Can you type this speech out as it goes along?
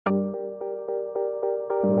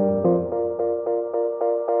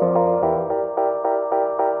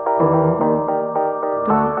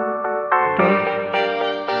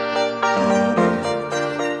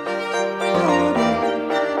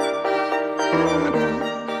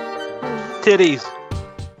Titties.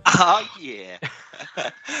 Oh, yeah.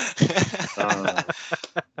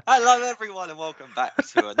 Hello, everyone, and welcome back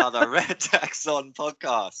to another Red Tax On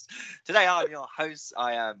podcast. Today, I'm your host.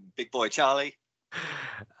 I am Big Boy Charlie.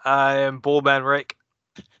 I am Ballman Rick.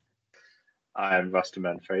 I am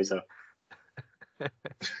Rusterman Fraser.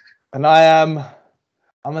 And I'm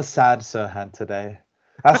a sad Serhan today.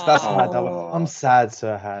 That's my double. I'm sad,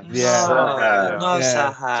 Serhan. Yeah. No,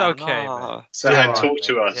 Yeah. Serhan. It's okay, no. man. Serhan, Yeah, talk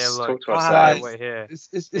to mate. us. Yeah, look. Talk to us. Guys, Serhan. We're here. It's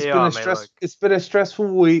Here been are, a mate, stress. look. It's been a stressful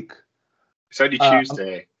week. It's only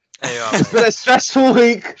Tuesday. Here you are, It's mate. been a stressful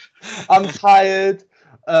week. I'm tired.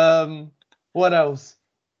 What else?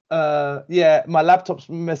 Yeah, my laptop's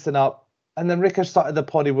messing up. And then Rick has started the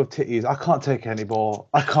poddy with titties. I can't take it anymore.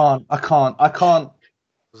 I can't.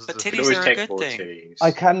 But You can titties always are a take good more thing. titties. I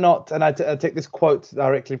cannot, and I take this quote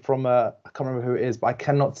directly from I can't remember who it is, but I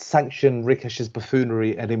cannot sanction Rikesh's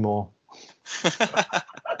buffoonery anymore.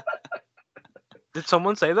 Did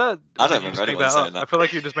someone say that? I don't Did you remember just make anyone that saying up? that. I feel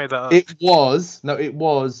like you just made that up. It was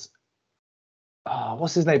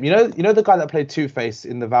what's his name? You know the guy that played Two-Face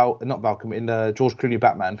in the George Clooney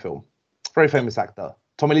Batman film. Very famous actor.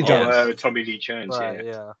 Tommy Lee Jones. Tommy Lee Jones, Right,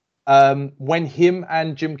 yeah. yeah. When him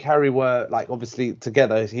and Jim Carrey were like obviously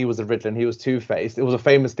together, he was the Riddler and he was Two-Face. It was a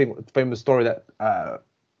famous story that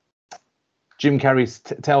Jim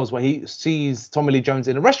Carrey tells where he sees Tommy Lee Jones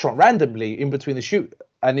in a restaurant randomly in between the shoot,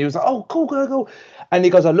 and he was like, "Oh, cool, go." And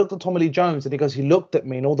he goes, "I looked at Tommy Lee Jones," and he goes, "He looked at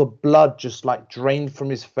me, and all the blood just like drained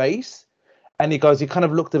from his face." And he goes, he kind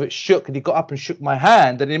of looked a bit shook, and he got up and shook my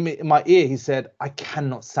hand, and in my ear he said, "I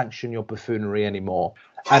cannot sanction your buffoonery anymore."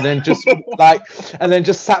 And then just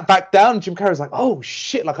just sat back down. Jim Carrey's like, "Oh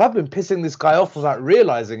shit! Like I've been pissing this guy off without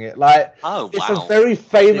realizing it." Like, Oh, it's wow. a very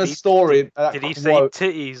famous story. Did he say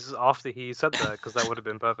titties after he said that? Because that would have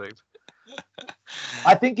been perfect.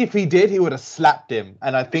 I think if he did, he would have slapped him.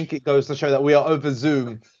 And I think it goes to show that we are over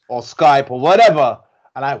Zoom or Skype or whatever.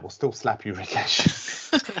 And I will still slap you, Rikesh.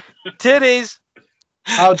 Titties!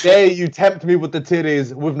 How dare you tempt me with the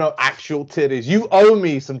titties with no actual titties? You owe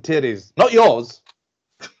me some titties. Not yours.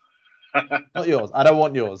 Not yours. I don't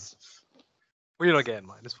want yours. Well, you're not getting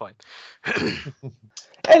mine. It's fine.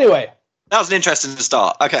 Anyway. That was an interesting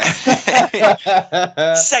start. Okay.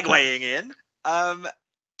 Segueing in.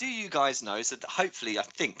 Do you guys know? So hopefully, I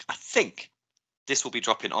think this will be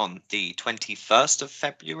dropping on the 21st of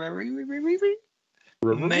February.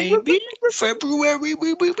 Maybe February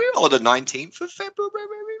or the 19th of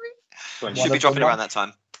February. Should be dropping around that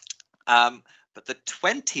time. But the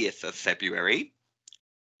 20th of February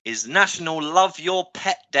is National Love Your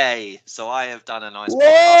Pet Day. So I have done a nice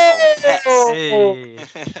podcast on pets. Hey.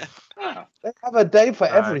 They have a day for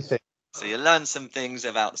everything. So you learn some things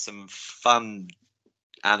about some fun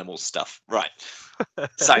animal stuff. Right.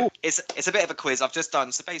 So it's a bit of a quiz I've just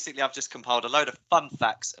done. So basically I've just compiled a load of fun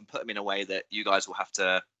facts and put them in a way that you guys will have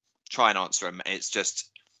to try and answer them. It's just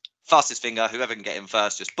fastest finger, whoever can get in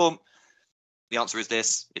first, just boom. The answer is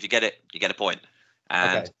this. If you get it, you get a point.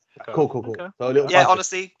 And Okay. Cool. Okay. So a little yeah, fun-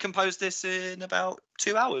 honestly, composed this in about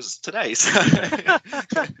 2 hours today. So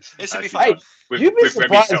it should be fun. Hey, you'd be with Remy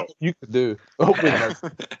surprised Salt. what you could do. With us.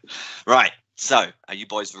 Right. So are you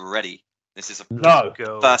boys ready? This is a No.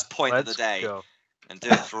 Go. first point of Let's the day. go. And do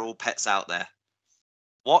it for all pets out there.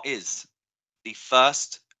 What is the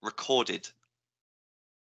first recorded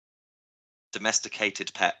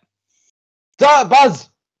domesticated pet? Buzz.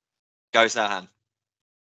 Go, Serhan.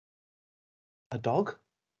 A dog?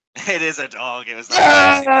 It is a dog. It was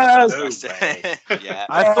Yes! No way. Yeah.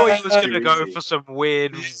 I thought he was going to Too go easy. for some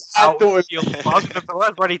weird I thought outfield. I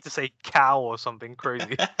was ready to say cow or something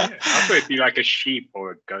crazy. I thought it'd be like a sheep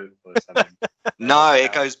or a goat or something. No,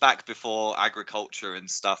 it goes back before agriculture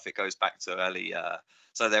and stuff. It goes back to early.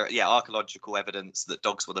 So there, archaeological evidence that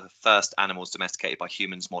dogs were the first animals domesticated by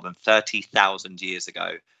humans more than 30,000 years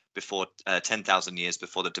ago, before 10,000 years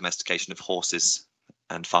before the domestication of horses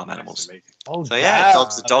and farm animals. Oh, So yeah, damn.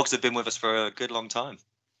 dogs have been with us for a good long time.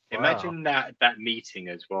 Imagine that meeting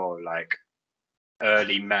as well, like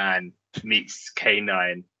early man meets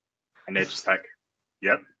canine, and they're just like,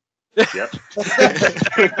 "Yep, yep."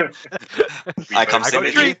 I come I sit got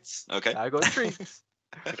with you. treats. Okay. I got treats.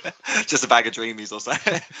 Just a bag of dreamies or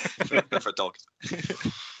something for dogs.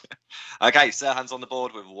 Okay, Serhan's on the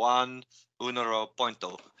board with 1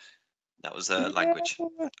 punto. That was language.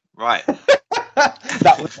 Right.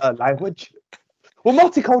 That was a language. We're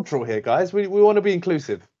multicultural here, guys. We want to be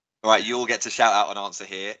inclusive. All right, you all get to shout out an answer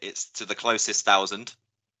here. It's to the closest 1,000.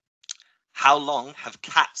 How long have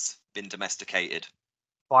cats been domesticated?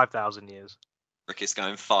 5,000 years. Rick is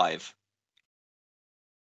going 5.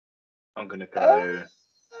 I'm gonna go.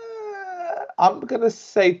 I'm gonna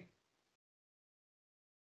say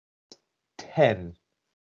 10.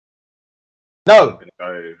 No, I'm gonna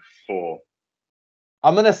go 4.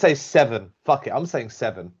 I'm gonna say 7. Fuck it, I'm saying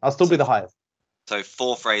 7. I'll still be the highest. So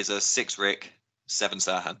 4 Fraser, 6 Rick, 7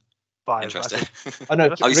 Serhan. 5. Interesting. Oh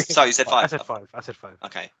no, Oh, you Rick- said 5. I said 5. I said 5.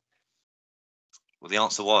 Okay. Well, the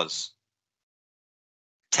answer was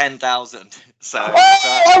 10,000. So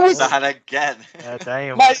I was- Serhan again. Yeah,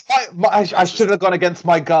 damn. I should have gone against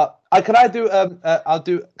my gut. Can I do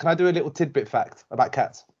a little tidbit fact about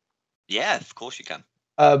cats? Yeah, of course you can.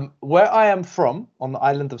 Where I am from, on the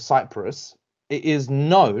island of Cyprus, it is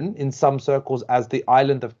known in some circles as the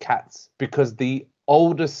island of cats because the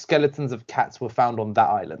oldest skeletons of cats were found on that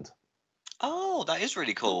island. Oh, that is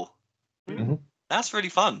really cool. Mhm. That's really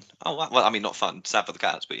fun. Oh, wow. Well, I mean, not fun. Sad for the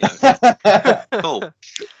cats, but yeah, cool.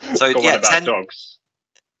 So But yeah, what about 10. dogs?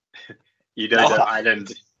 You know the Oh, island.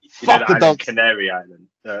 You fuck know the the island, dogs. Canary Island.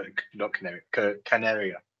 Not Canary.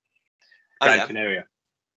 Canaria. Oh, Gran yeah. Canaria.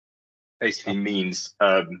 Basically means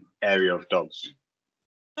area of dogs.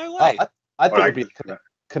 No Oh, way. I thought Or it'd be like-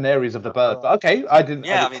 canaries of the bird, but okay, I didn't.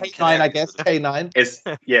 Yeah, I I did mean, K9, I canaries guess would have-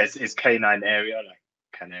 K9. It's canine area, like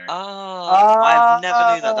Canary. Oh, I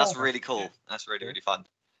never knew that. That's really cool. Yeah. That's really, really fun.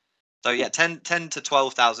 So yeah, 10 to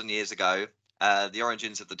 12,000 years ago, the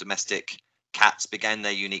origins of the domestic cats began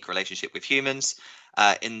their unique relationship with humans.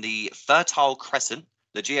 In the Fertile Crescent,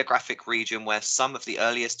 the geographic region where some of the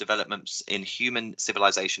earliest developments in human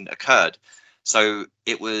civilization occurred. So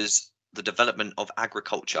it was the development of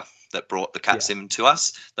agriculture that brought the cats into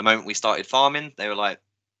us. The moment we started farming, they were like,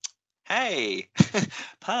 hey,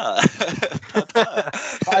 purr, purr, purr.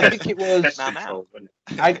 I think it was Pest Meow, control, wasn't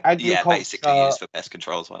it? agriculture. Yeah, basically used for pest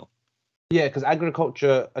control as well. Yeah, because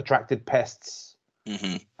agriculture attracted pests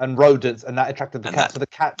Hmm. and rodents, and that attracted the And cats. that- So the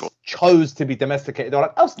cats chose to be domesticated. They're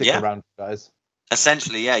like, I'll stick Yeah. around, guys.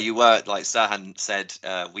 Essentially, yeah, you were like Serhan said,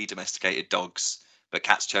 we domesticated dogs, but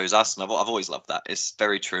cats chose us, and I've always loved that. It's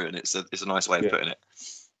very true, and it's a nice way of Yeah. putting it.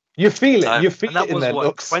 You feel it. So- You feel And that it in was their what,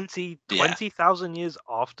 looks. 20,000 years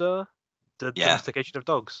after the Yeah. domestication of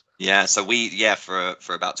dogs. Yeah, so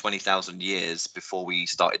for about 20,000 years before we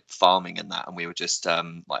started farming and that, and we were just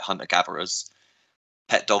like hunter gatherers.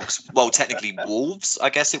 Pet dogs, well, technically wolves, I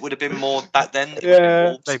guess it would have been more back then. It would have been Yeah.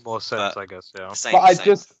 wolves, Made more sense, but I guess. Yeah. same, But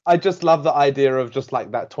same. I just love the idea of just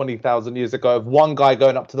like that 20,000 years ago of one guy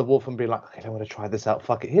going up to the wolf and being like, okay, I want to try this out.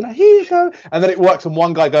 Fuck it. He's like, here you go. And then it works, and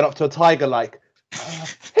one guy going up to a tiger like,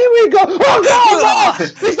 here we go. Oh no,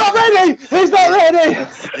 no! He's not ready. He's not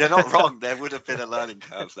ready. You're not wrong. There would have been a learning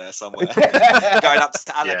curve there somewhere. Going up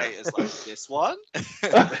to alligators like this one.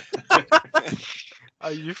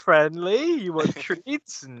 Are you friendly? You want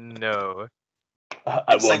treats? No.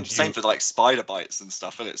 Same for like spider bites and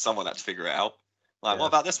stuff, and someone had to figure it out. Like, Yeah. what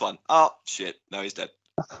about this one? Oh shit, no, he's dead.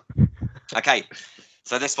 Okay,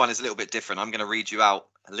 so this one is a little bit different. I'm going to read you out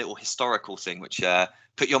a little historical thing, which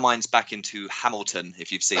put your minds back into Hamilton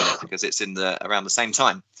if you've seen it, because it's in around the same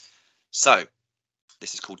time. So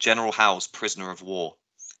this is called General Howe's Prisoner of War.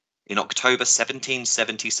 In October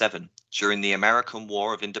 1777, during the American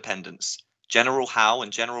War of Independence, General Howe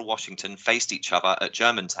and General Washington faced each other at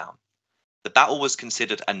Germantown. The battle was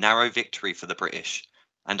considered a narrow victory for the British,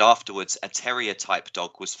 and afterwards a terrier-type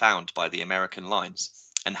dog was found by the American lines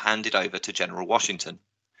and handed over to General Washington.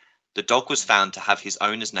 The dog was found to have his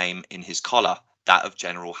owner's name in his collar, that of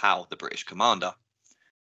General Howe, the British commander.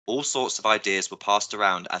 All sorts of ideas were passed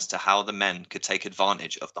around as to how the men could take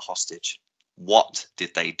advantage of the hostage. What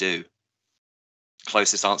did they do?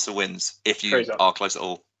 Closest answer wins, if you Fraser. are close at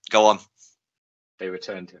all. Go on. They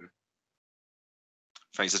returned him.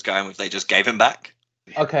 Fraser's going with they just gave him back.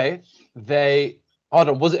 Okay, hold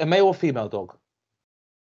on. Was it a male or female dog?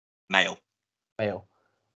 Male. Male.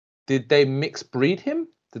 Did they mix breed him?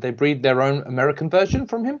 Did they breed their own American version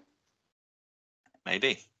from him?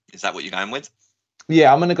 Maybe. Is that what you're going with?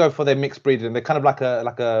 Yeah, I'm gonna go for their mixed breeding. They're kind of like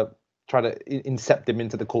a try to incept him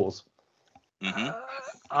into the cause. Hmm.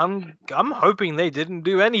 I'm hoping they didn't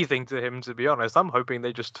do anything to him. To be honest, I'm hoping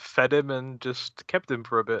they just fed him and just kept him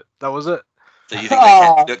for a bit. That was it. So you think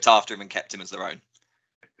they looked after him and kept him as their own?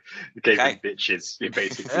 Gave Okay. him bitches,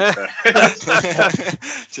 basically.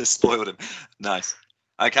 Just spoiled him. Nice.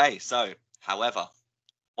 Okay, so, however,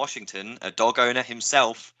 Washington, a dog owner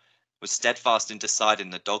himself, was steadfast in deciding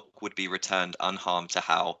the dog would be returned unharmed to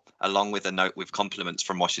Howe, along with a note with compliments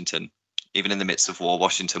from Washington. Even in the midst of war,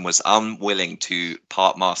 Washington was unwilling to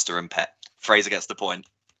part master and pet. Fraser gets the point.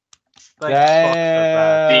 Thank fuck for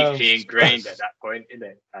that. Deeply ingrained at that point, isn't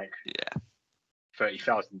it? Like Yeah.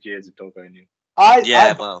 30,000 years of dog owning.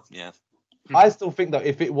 Yeah, well, yeah. I still think that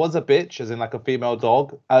if it was a bitch, as in like a female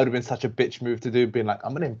dog, I would have been such a bitch move to do, being like,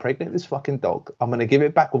 I'm gonna impregnate this fucking dog. I'm gonna give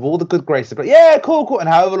it back with all the good graces. But yeah, cool. And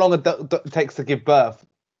however long it takes to give birth,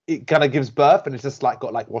 it kind of gives birth, and it's just like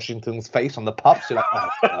got like Washington's face on the pups. You're like,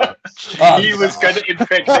 oh, God. He was going to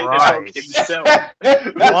impregnate the dog Right. himself.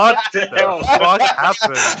 What the the hell? fuck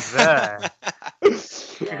happened there?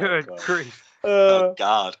 Good God. grief. Oh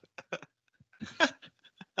God.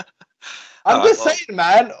 I'm Alright, just saying,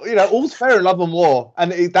 man. You know, all's fair in love and war,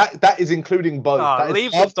 and that is including both. Ah, That is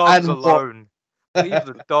leave the love dogs and war. alone. Leave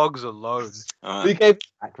the dogs alone. All He right. gave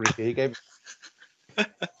back, Ricky. He gave. All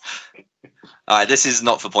right. This is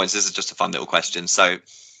not for points. This is just a fun little question. So,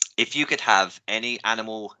 if you could have any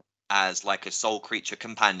animal as like a soul creature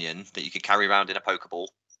companion that you could carry around in a Pokeball,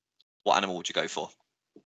 what animal would you go for?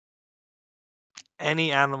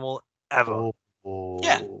 Any animal ever. Oh.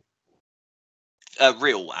 Yeah. A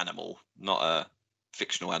real animal, not a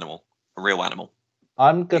fictional animal. A real animal.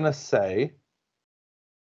 I'm gonna say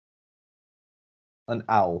an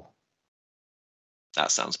owl.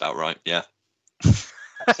 That sounds about right. Yeah.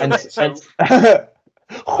 And, So, oh,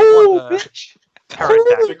 What, bitch. Pterodactyl.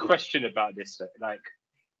 there's a question about this. Like,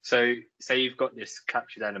 so say you've got this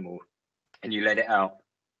captured animal and you let it out.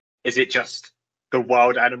 Is it just the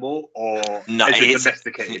wild animal, or No, is it it's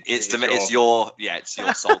domesticated? it's your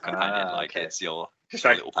soul companion. Like okay. it's your Just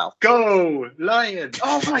like, little pal. go lion!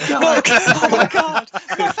 Oh my god! Oh my God!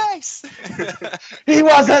 My face. He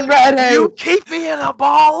wasn't ready. You keep me in a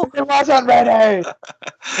ball. He wasn't ready.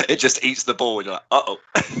 It just eats the ball, and you're like, uh-oh.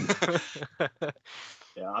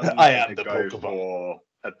 Yeah, I'm I gonna am the go Pokemon. for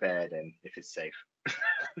a bear then, if it's safe.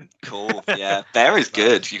 Cool. Yeah, bear is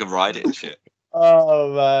good. You can ride it and shit.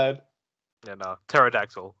 Oh man. Yeah, no.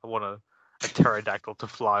 Pterodactyl. I want a pterodactyl to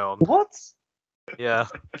fly on. What? Yeah.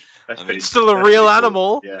 That's I mean, pretty- It's still a that's real pretty cool.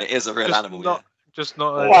 animal. Yeah. It is a real Just animal. not, just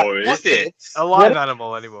not a, Oh, is it? a live What?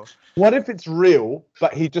 animal anymore. What if it's real,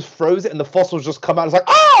 but he just throws it and the fossils just come out? It's like,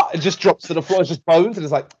 ah! It just drops to the floor. It's just bones, and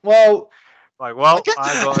it's like, well, Like, well, guess-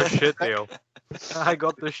 I got a shit deal. I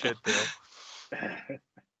got the shit deal.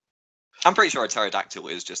 I'm pretty sure a pterodactyl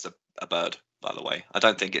is just a bird. By the way, I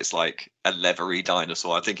don't think it's like a leathery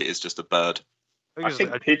dinosaur. I think it is just a bird. I it's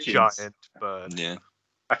think a pigeons- giant bird. Yeah,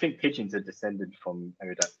 I think pigeons are descended from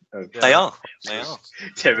Yeah. they are. They are.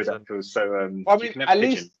 pterodactyls. So I you mean, can have at pigeon.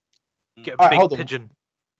 least, Get a Alright, big hold on. pigeon.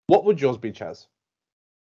 what would yours be, Chaz?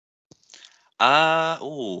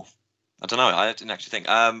 Oh, I don't know. I didn't actually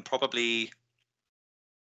think. Probably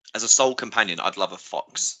as a soul companion, I'd love a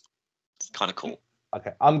fox. It's kind of cool.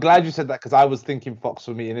 Okay, I'm glad you said that because I was thinking fox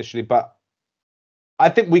for me initially, but I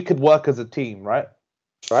think we could work as a team, right?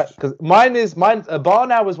 Right? Because a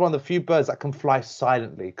barn owl is one of the few birds that can fly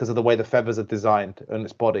silently because of the way the feathers are designed on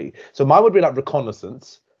its body. So mine would be like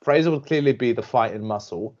reconnaissance. Fraser would clearly be the fighting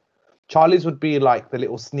muscle. Charlie's would be like the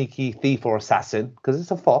little sneaky thief or assassin because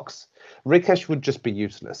it's a fox. Rikesh would just be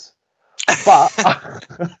useless. But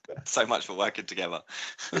So much for working together.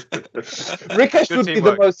 Rikesh Good would be the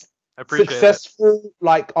teamwork. most I appreciate it. successful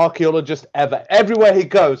like archaeologist ever. Everywhere he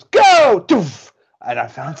goes, go! Doof! And I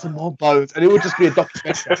found some more bones, and it would just be a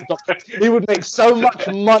documentary. He would make so much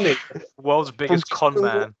money. World's biggest con From-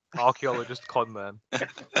 man. Archaeologist con man.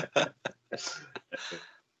 That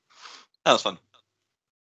was fun.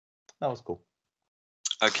 That was cool.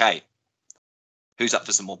 Okay, who's up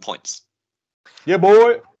for some more points? Yeah,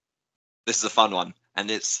 boy. This is a fun one,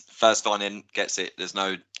 and it's first one in gets it. There's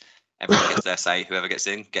no everyone gets their say. Whoever gets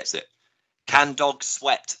in gets it. Can dogs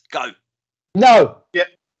sweat? Go. No, Yeah.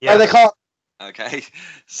 no, they can't. Okay,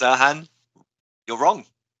 Serhan, you're wrong.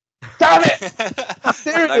 Damn it! No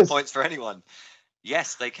serious. points for anyone.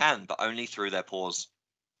 Yes, they can, but only through their paws.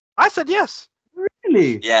 I said yes.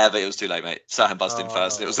 Really? Yeah, but it was too late, mate. Serhan buzzed in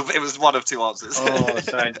first. It was one of two answers. Oh,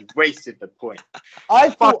 so you wasted the point. I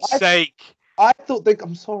thought. Fuck's sake. I thought they.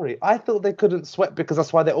 I'm sorry. I thought they couldn't sweat because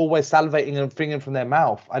that's why they're always salivating and fingering from their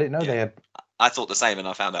mouth. I didn't know they had. I thought the same, and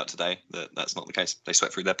I found out today that that's not the case. They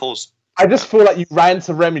sweat through their paws. I just feel like you ran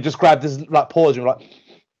to Rem, you just grabbed his like paws, and you're like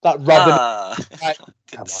rubbing. Ah, Right. Come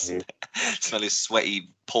Come on, you. Smell his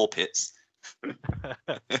sweaty paw pits.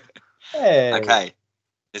 Hey. Okay,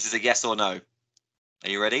 this is a yes or no. Are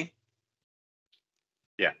you ready?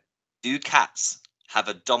 Yeah. Do cats have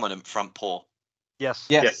a dominant front paw? Yes.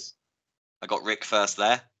 Yes. I got Rick first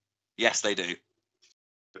there. Yes, they do.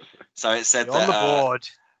 So it said You're on that the board.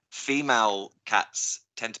 female cats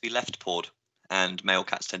tend to be left-pawed and male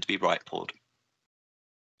cats tend to be right-pawed.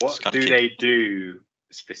 What Just kinda do keep- they do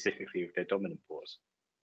specifically with their dominant paws?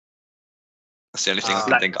 That's the only thing I can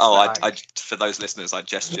Slap- think. Oh, I slap. for those listeners, I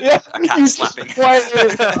gestured Yeah, a cat you slapping. just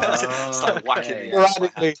pointed. It's like whacking Okay. the ass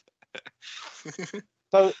with my Sporadically. hand.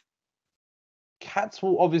 So cats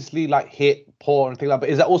will obviously like hit, paw, and things like that.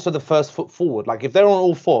 But is that also the first foot forward? Like if they're on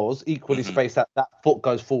all fours, equally spaced, that foot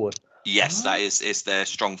goes forward. Yes, that is their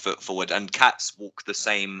strong foot forward. And cats walk the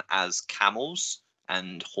same as camels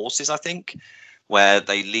and horses, I think, where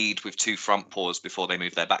they lead with 2 front paws before they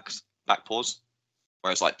move their back paws.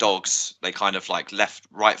 Whereas like dogs, they kind of like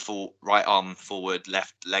right arm forward,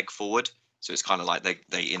 left leg forward. So it's kind of like they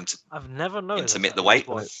I've never noticed intermit that. the weight,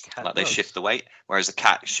 What a cat like they does. shift the weight. Whereas a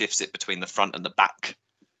cat shifts it between the front and the back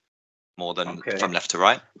more than from left to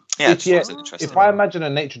right. Yeah, it's interesting. If I imagine a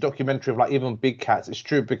nature documentary of like even big cats, it's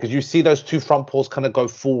true because you see those 2 front paws kind of go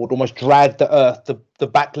forward, almost drag the earth. The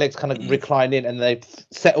back legs kind of recline in, and they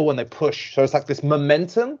settle and they push. So it's like this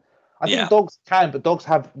momentum. I think dogs can, but dogs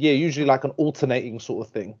have usually like an alternating sort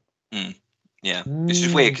of thing. Yeah, it's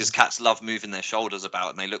just weird because cats love moving their shoulders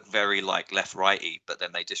about, and they look very like left righty, but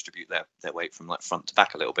then they distribute their weight from like front to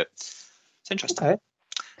back a little bit. It's interesting. Okay.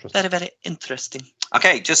 Very, very interesting.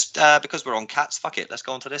 Okay, just because we're on cats, fuck it. Let's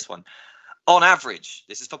go on to this one. On average,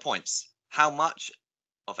 this is for points. How much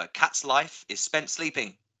of a cat's life is spent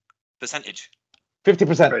sleeping? Percentage.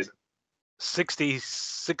 50%.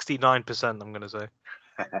 69%, I'm going to say.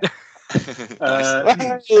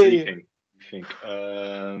 Sleeping. I think.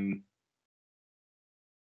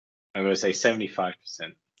 I'm going to say 75%.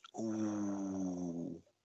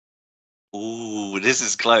 Ooh, this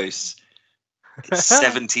is close. It's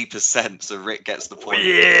 70%, so Rick gets the point.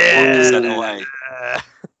 Yeah. 1% away.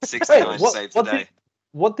 69 saved today.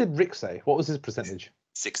 What did Rick say? What was his percentage?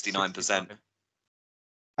 69%.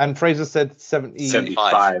 And Fraser said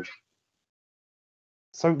 75.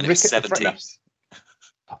 So Rick 70.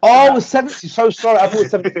 Oh, 70. So sorry, I thought it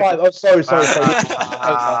was 75. Oh, sorry. Sorry,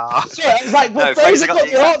 I was like, well, no, Fraser got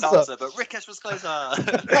the exact answer, but Rickesh was closer.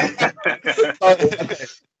 Okay.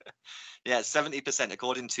 Yeah, 70%,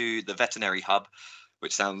 according to the Veterinary Hub,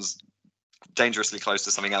 which sounds dangerously close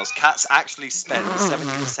to something else. Cats actually spend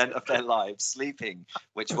 70% of their lives sleeping,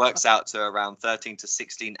 which works out to around 13 to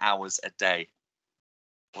 16 hours a day.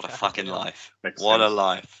 What a fucking life. What a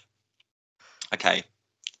life. Okay.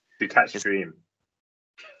 Do cats dream?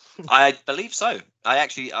 I believe so. I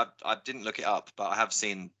didn't look it up, but I have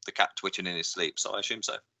seen the cat twitching in his sleep, so I assume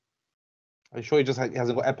so. Are you sure he just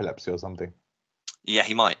hasn't got epilepsy or something? Yeah,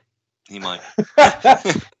 he might.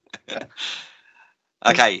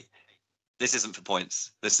 Okay, this isn't for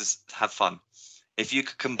points. This is have fun. If you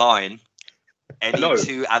could combine any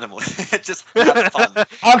 2 animals, just have fun.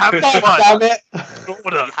 Have fun, damn it! Are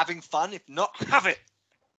you having fun? If not, have it.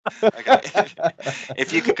 Okay.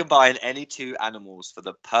 If you could combine any 2 animals for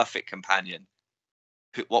the perfect companion,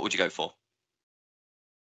 what would you go for?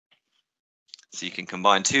 So you can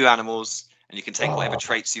combine 2 animals, and you can take whatever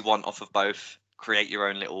traits you want off of both. Create your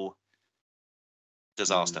own little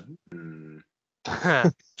disaster.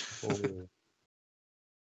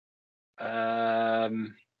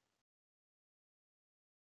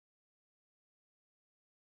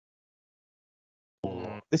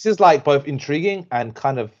 This is like both intriguing and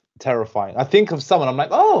kind of terrifying. I think of someone, I'm like,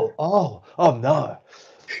 oh no.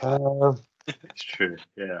 It's true,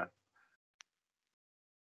 yeah.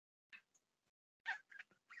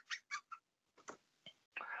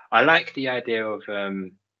 I like the idea of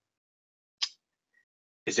like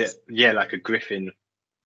a griffin.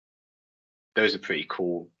 Those are pretty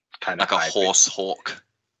cool. Kind of like a horse hawk.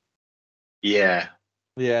 Yeah.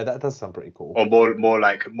 Yeah, that does sound pretty cool. Or more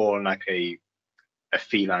like a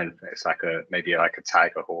feline. It's like maybe like a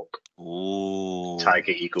tiger hawk. Ooh.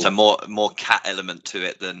 Tiger eagle. So more cat element to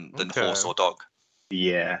it than horse or dog.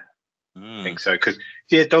 Yeah. I think so. Because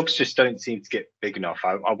dogs just don't seem to get big enough.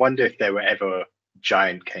 I wonder if there were ever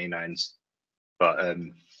giant canines, but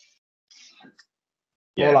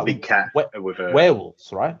like big cat with a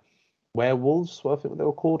werewolves, right? Werewolves, what I think they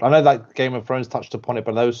were called. I know like Game of Thrones touched upon it,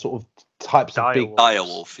 but those sort of types of big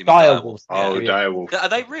direwolf. Direwolf. Oh, direwolf. Are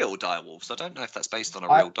they real direwolves? I don't know if that's based on a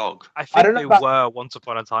real dog. I think they were once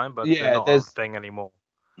upon a time, but they're not a thing anymore.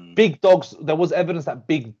 Big dogs. There was evidence that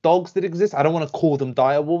big dogs did exist. I don't want to call them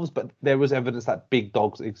direwolves, but there was evidence that big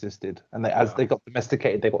dogs existed, and as they got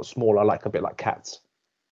domesticated, they got smaller, like a bit like cats.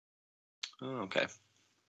 Oh, okay.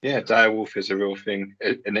 Yeah, direwolf is a real thing.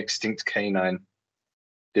 An extinct canine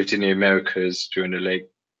lived in the Americas during the late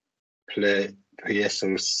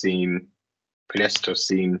Pleistocene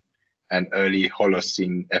and early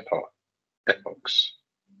Holocene epochs.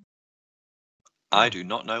 I do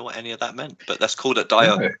not know what any of that meant, but that's cool that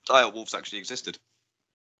direwolves actually existed.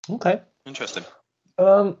 Okay. Interesting.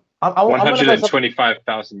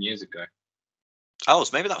 125,000 years ago. Oh,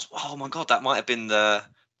 so maybe that's. Oh my god, that might have been the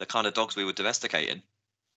kind of dogs we were domesticating.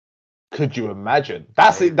 Could you imagine?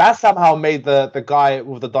 That somehow made the guy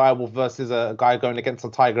with the direwolf versus a guy going against a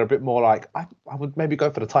tiger a bit more like I would maybe go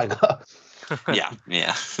for the tiger. Yeah.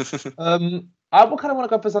 I would kind of want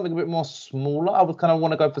to go for something a bit more smaller. I would kind of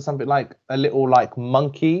want to go for something like a little like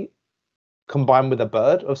monkey combined with a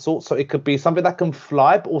bird of sorts. So it could be something that can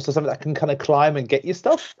fly, but also something that can kind of climb and get you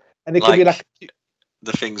stuff. And it could be like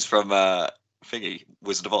the things from Thingy,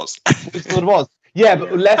 Wizard of Oz. Wizard of Oz. Yeah,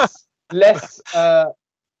 but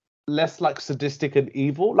less like sadistic and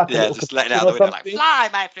evil. Like just letting out the window like, fly,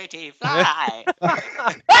 my pretty, fly.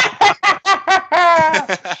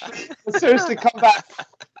 Seriously, come back.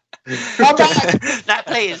 Come back. No,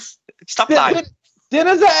 please. Stop flying.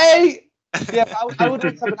 Dinner's at 8. Yeah, I would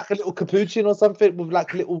do something like a little capuchin or something with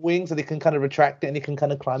like little wings so they can kind of retract it and he can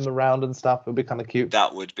kind of climb around and stuff. It would be kind of cute.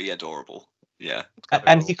 That would be adorable. Yeah.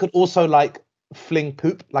 And he could also like fling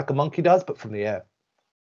poop like a monkey does, but from the air.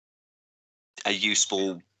 A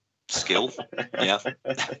useful skill. Yeah.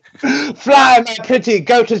 Fly, my pretty,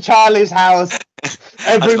 go to Charlie's house.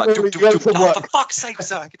 Every morning go to work. For fuck's sake,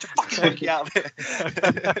 sir, get your fucking monkey out of here.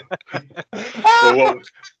 Well,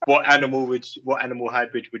 what animal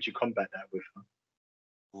hybrid would you combat that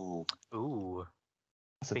with? Ooh.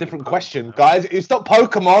 That's a different question, guys. It's not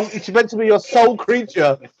Pokemon. It's meant to be your soul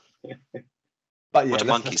creature. But yeah, what do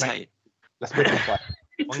monkeys hate? Let's make it fun.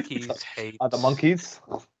 Monkeys hate Other monkeys.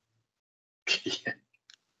 Yeah.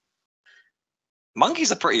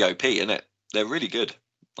 Monkeys are pretty OP, isn't it? They're really good.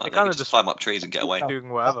 Like, they can just climb up trees and get away. doing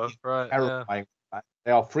whatever, right? Terrifying.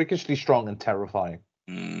 They are freakishly strong and terrifying.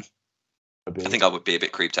 I think I would be a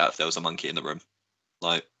bit creeped out if there was a monkey in the room.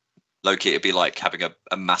 Like, low-key, it'd be like having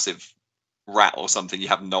a massive rat or something. You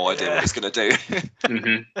have no idea what it's going to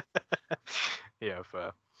do. Yeah,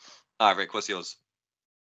 fair. All right, Rick, what's yours?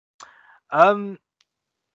 I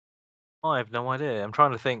have no idea. I'm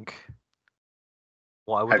trying to think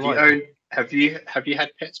what I would like. Have you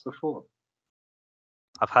had pets before?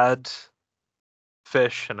 I've had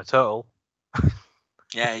fish and a turtle.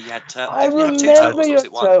 Yeah, you had turtles. I remember your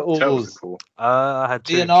turtles. Turtles are cool. I had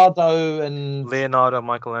two. Leonardo,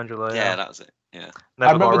 Michelangelo. Yeah, that was it. Yeah.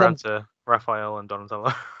 Never got around to Raphael and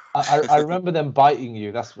Donatello. I remember them biting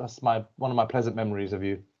you. That's one of my pleasant memories of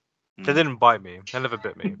you. They didn't bite me. They never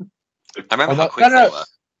bit me. I remember how quick they were.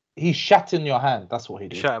 He shat in your hand. That's what he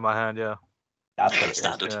did. Shat in my hand, yeah. That's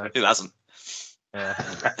standard. Yeah. Who hasn't? Yeah.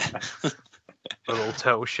 A little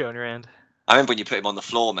turtle shit on your hand. I remember when you put him on the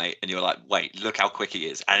floor, mate, and you were like, wait, look how quick he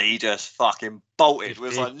is. And he just fucking bolted. It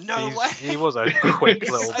was like, no way. He was a quick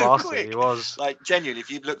little bastard. Quick. He was. Like, genuinely, if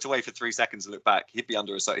you looked away for 3 seconds and looked back, he'd be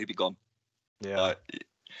under a soap. He'd be gone. Yeah.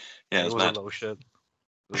 Yeah, it was mad. A little shit.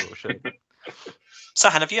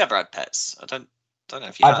 Serhan, have you ever had pets? I don't know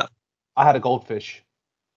if you have. I had a goldfish.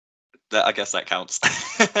 I guess that counts.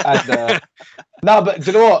 And, no, but do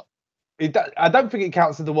you know what? I don't think it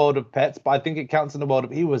counts in the world of pets, but I think it counts in the world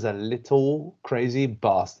of he was a little crazy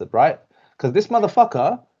bastard, right? Because this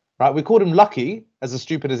motherfucker, right, we called him Lucky, as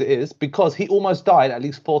stupid as it is, because he almost died at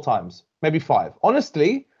least 4 times, maybe 5.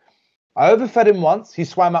 Honestly, I overfed him once. He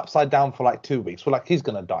swam upside down for like 2 weeks. We're like, he's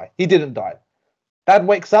going to die. He didn't die. Dad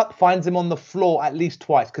wakes up, finds him on the floor at least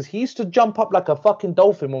twice, because he used to jump up like a fucking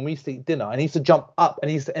dolphin when we used to eat dinner, and he used to jump up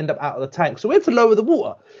and he used to end up out of the tank. So we had to lower the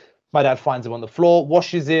water. My dad finds him on the floor,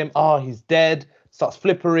 washes him. Oh, he's dead. Starts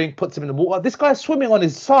flippering, puts him in the water. This guy's swimming on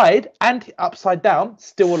his side and upside down,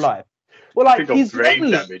 still alive. We're like, he's brain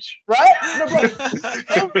damage, right?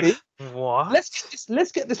 No, bro, what?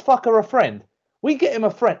 Let's get this fucker a friend. We get him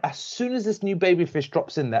a friend. As soon as this new baby fish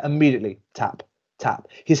drops in there, immediately tap.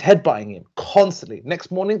 He's headbutting him constantly.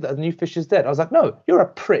 Next morning, the new fish is dead. I was like, no, you're a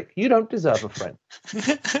prick. You don't deserve a friend.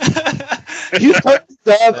 You don't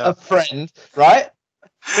deserve a friend, right?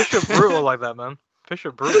 Fish are brutal like that, man. Fish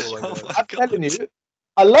are brutal like that. I'm telling you,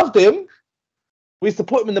 I loved him. We used to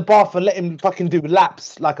put him in the bath and let him fucking do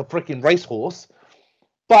laps like a freaking racehorse.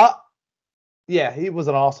 But yeah, he was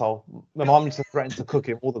an asshole. My mom used to threaten to cook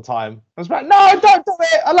him all the time. I was like, no, don't do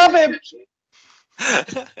it. I love him.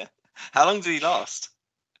 How long did he last?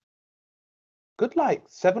 Good, like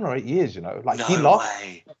 7 or 8 years, you know. Like no he lost.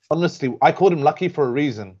 Way. Honestly, I called him Lucky for a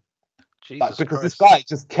reason. Jesus because Christ. This guy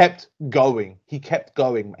just kept going. He kept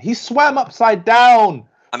going. He swam upside down.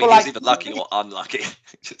 I mean, he's either lucky or unlucky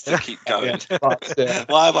just to keep going. Yeah.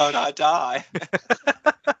 Why won't I die?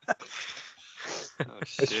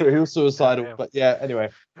 It's true. He was suicidal. Yeah. But yeah, anyway.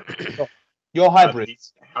 Your hybrid.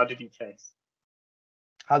 How did he taste?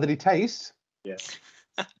 How did he taste? Yeah.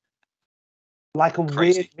 Like a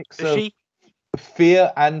Crazy. weird mix of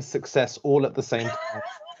fear and success all at the same time.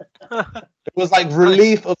 It was like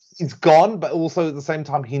relief of he's gone, but also at the same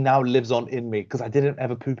time he now lives on in me because I didn't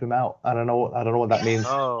ever poop him out. I don't know what that means.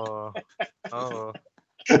 Oh.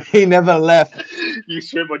 He never left. You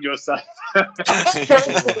swim on your side.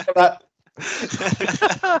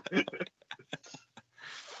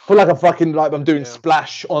 Feel like a fucking like I'm doing Yeah.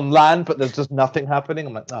 splash on land, but there's just nothing happening.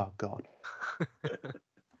 I'm like, oh god.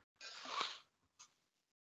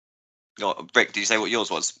 Oh, Rick, did you say what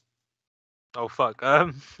yours was? Oh fuck.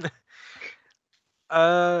 No.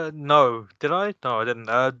 Did I? No, I didn't.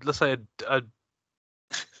 Let's say a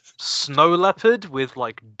snow leopard with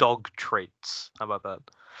like dog traits. How about that?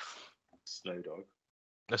 Snow dog.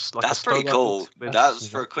 It's like That's a snow pretty leopard cool. with- That was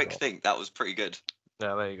for a That's quick cool. thing. That was pretty good.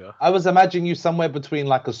 Yeah, there you go. I was imagining you somewhere between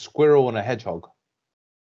like a squirrel and a hedgehog.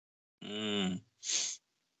 Mm.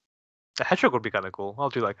 The hedgehog would be kind of cool. I'll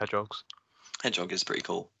do like hedgehogs. Hedgehog is pretty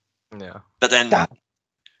cool. Yeah. But then, Damn.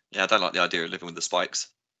 yeah, I don't like the idea of living with the spikes.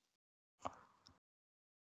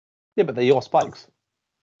 Yeah, but they're your spikes.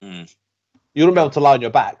 Mm. You wouldn't be able to lie on your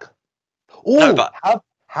back. Ooh, No, but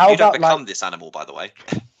how you don't about become like? this animal, by the way.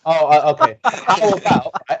 Okay.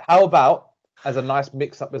 How about as a nice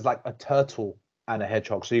mix up as like a turtle and a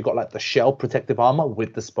hedgehog? So you got like the shell protective armor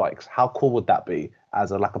with the spikes. How cool would that be as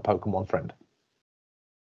a like a Pokemon friend?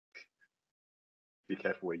 Be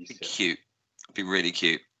careful where you It'd be sit. cute. It'd be really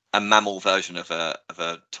cute. A mammal version of a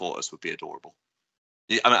tortoise would be adorable.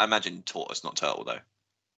 I imagine tortoise, not turtle, though.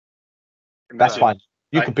 That's Imagine, fine.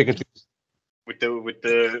 You like, could pick a choose. with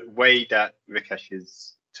the way that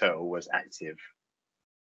Rakesh's turtle was active.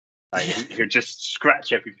 Like, he'll just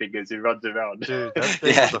scratch everything as he runs around. Dude, that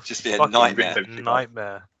thing Yeah, was a just be a fucking nightmare.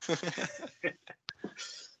 nightmare.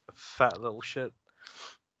 Fat little shit.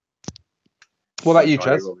 What about you,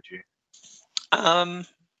 Charlie, Chaz? what would you?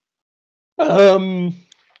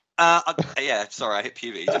 Yeah, sorry, I hit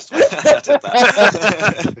puberty just when I did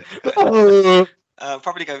that.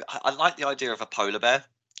 Probably go. I like the idea of a polar bear.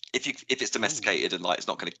 If it's domesticated and like it's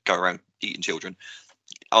not going to go around eating children,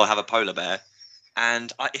 I'll have a polar bear.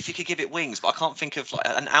 And if you could give it wings, but I can't think of like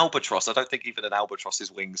an albatross. I don't think even an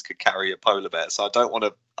albatross's wings could carry a polar bear. So I don't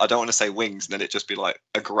want to say wings, and then it just be like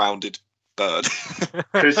a grounded bird.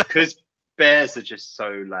 Because bears are just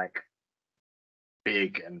so like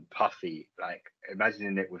big and puffy. Like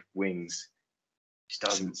imagining it with wings, just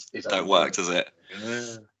doesn't. It Don't work, does it?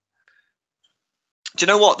 Yeah. Do you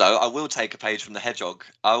know what though? I will take a page from the hedgehog.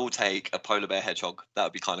 I will take a polar bear hedgehog. That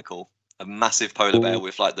would be kind of cool. A massive polar bear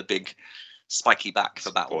with like the big spiky back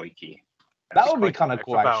for battle. Spiky. That would be Spiky kind of back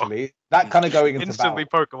cool, for battle. actually. That kind of going into Instantly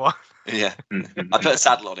battle. Pokemon. Yeah, I put a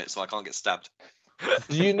saddle on it so I can't get stabbed.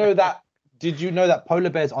 Do you know that? Did you know that polar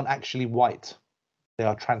bears aren't actually white? They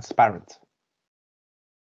are transparent.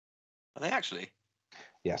 Are they actually?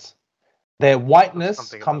 Yes. Their whiteness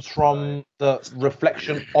something comes about from the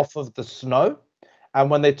reflection off of the snow. And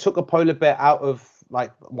when they took a polar bear out of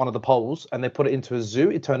like one of the poles and they put it into a zoo,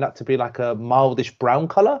 it turned out to be like a mildish brown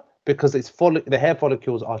color because the hair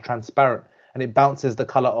follicles are transparent and it bounces the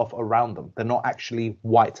color off around them. They're not actually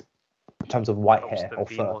white in terms of white Helps hair them or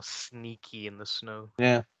be fur. more sneaky in the snow.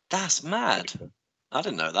 Yeah. That's mad. I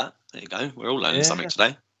didn't know that. There you go. We're all learning something Yeah.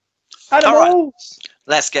 today. Animals!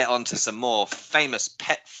 Let's get on to some more famous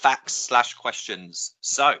pet facts / questions.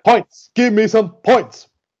 So, Points! Give me some points!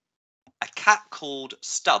 a cat called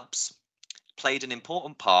Stubbs played an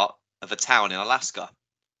important part of a town in Alaska.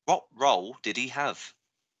 What role did he have?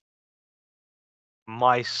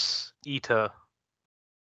 Mice eater.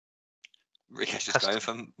 Rikesh is Has going to-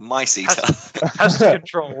 for mice has eater. Pest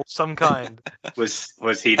control, some kind. Was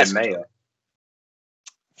he the Pest mayor?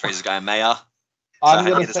 Fraser's going mayor. I'm So how going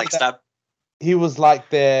you to gonna say take that stab? he was like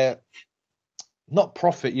their, not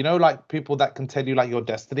prophet, you know, like people that can tell you like your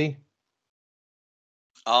destiny?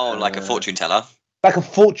 Oh, like a fortune teller. Like a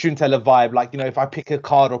fortune teller vibe. Like, you know, if I pick a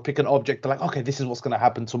card or pick an object, they're like, okay, this is what's going to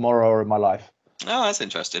happen tomorrow or in my life. Oh, that's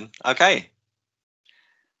interesting. Okay.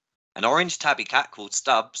 An orange tabby cat called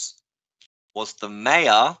Stubbs was the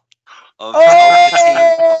mayor of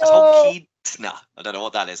Talkeetna. I don't know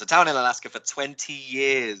what that is. A town in Alaska for 20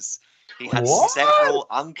 years. He had What? several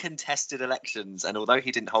uncontested elections, and although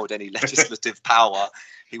he didn't hold any legislative power,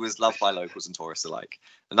 he was loved by locals and tourists alike.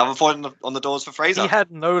 Another point on the doors for Fraser. He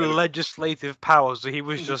had no legislative powers, so he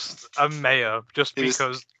was just a mayor, just He was-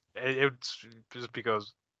 because. It's just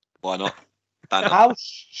because. Why not? Banner. How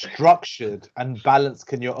structured and balanced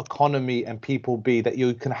can your economy and people be that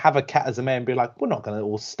you can have a cat as a mayor and be like, we're not going to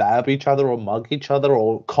all stab each other or mug each other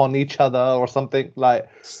or con each other or something? Like,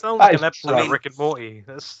 Sounds That like is an episode true. of Rick and Morty.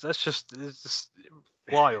 That's just, it's just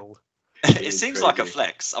wild. It seems like a crazy.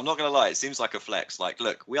 flex. I'm not going to lie. It seems like a flex. Like,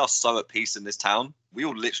 look, we are so at peace in this town. We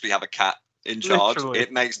all literally have a cat in charge. Literally.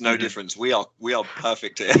 It makes no Mhm. difference. We are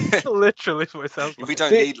perfect here. Literally, is what it sounds like. We don't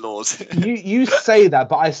See, need laws. You say that,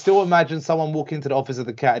 but I still imagine someone walking into the office of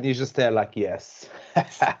the cat and he's just there like, yes.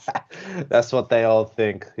 That's what they all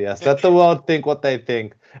think. Yes, let the world think what they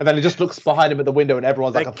think. And then he just looks behind him at the window and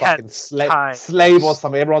everyone's like The a fucking cat's time. slave or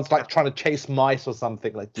something. Everyone's like trying to chase mice or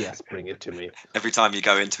something. Like, yes, bring it to me. Every time you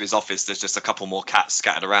go into his office, there's just a couple more cats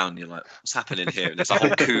scattered around. You're like, what's happening here? And there's a whole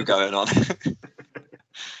coup going on.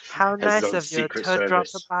 How Has nice got of you Secret to drop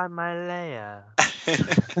Service. by my lair.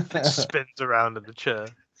 Spins around in the chair.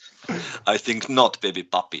 I think not, baby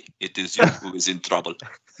puppy. It is you who is in trouble.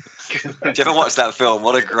 Did you ever watch that film?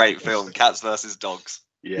 What a great film. Cats versus dogs.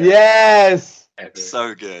 Yeah. Yes. Epic.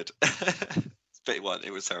 So good. Bit one.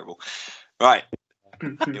 It was terrible. Right.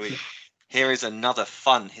 Here is another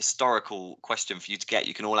fun historical question for you to get.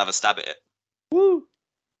 You can all have a stab at it. Woo.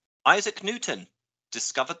 Isaac Newton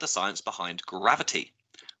discovered the science behind gravity,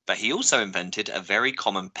 but he also invented a very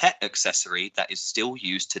common pet accessory that is still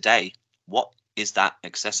used today. What is that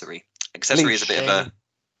accessory? Accessory is a bit of a...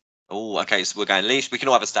 Oh, okay, so we're going leash. We can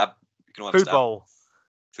all have a stab. We can all have a Food stab. bowl.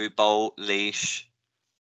 Food bowl, leash.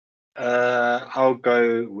 I'll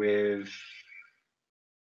go with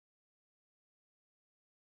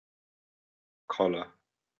collar,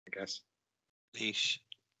 I guess. Leash.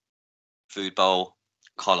 Food bowl,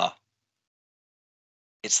 collar.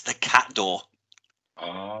 It's the cat door.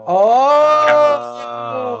 Oh.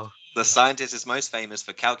 The scientist is most famous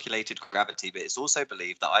for calculated gravity, but it's also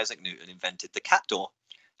believed that Isaac Newton invented the cat door.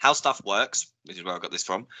 How Stuff Works, which is where I got this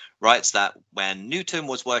from, writes that when Newton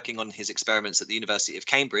was working on his experiments at the University of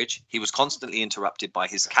Cambridge, he was constantly interrupted by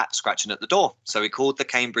his cat scratching at the door. So he called the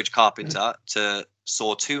Cambridge carpenter to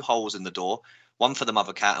saw 2 holes in the door, one for the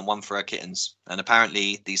mother cat and one for her kittens. And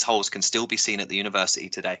apparently these holes can still be seen at the university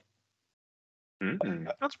today.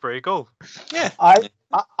 That's pretty cool. Yeah.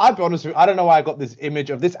 I'll be honest with you, I don't know why I got this image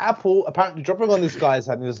of this apple apparently dropping on this guy's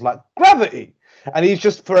head and he's like, gravity! And he's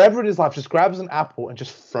just forever in his life just grabs an apple and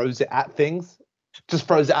just throws it at things. Just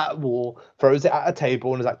throws it at a wall, throws it at a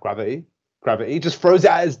table and is like, gravity, gravity. Just throws it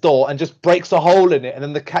at his door and just breaks a hole in it. And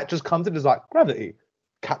then the cat just comes in and is like, gravity,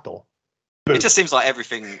 cat door. Boom. It just seems like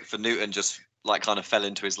everything for Newton just like kind of fell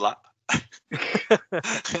into his lap.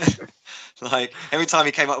 Like every time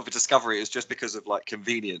he came up with a discovery, it was just because of like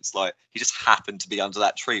convenience. Like he just happened to be under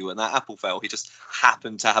that tree when that apple fell. He just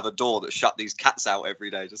happened to have a door that shut these cats out every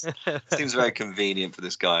day. Just seems very convenient for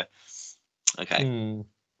this guy. Okay.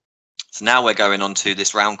 So now we're going on to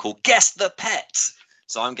this round called Guess the Pet.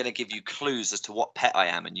 So I'm going to give you clues as to what pet I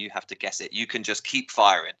am, and you have to guess it. You can just keep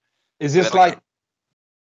firing. Is this Whoever like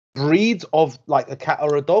can- breeds of like a cat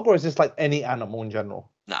or a dog, or is this like any animal in general?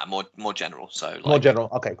 Nah, more general. So like, More general.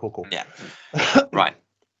 Okay, cool. Yeah. Right.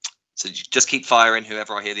 So you just keep firing.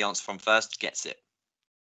 Whoever I hear the answer from first gets it.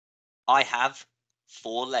 I have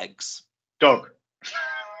 4 legs. Dog.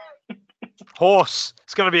 Horse.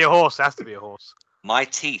 It's going to be a horse. It has to be a horse. My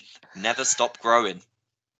teeth never stop growing.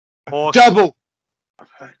 Horse. Double.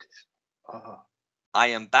 I've heard this. Oh. I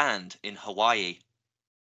am banned in Hawaii.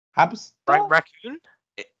 Hamster. Raccoon?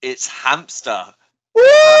 It's hamster. Woo!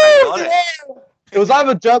 got it. Yeah! It was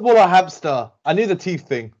either gerbil or hamster. I knew the teeth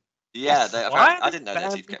thing. Yeah, Why I didn't know their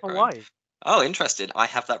banned teeth in kept growing. Hawaii? Oh, interesting. I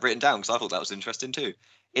have that written down because I thought that was interesting too.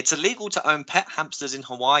 It's illegal to own pet hamsters in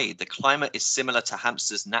Hawaii. The climate is similar to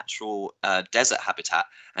hamsters' natural desert habitat,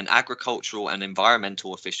 and agricultural and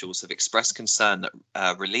environmental officials have expressed concern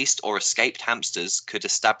that released or escaped hamsters could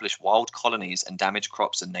establish wild colonies and damage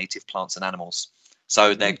crops and native plants and animals.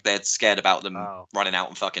 So they're scared about them running out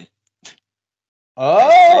and fucking.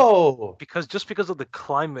 Oh. Because of the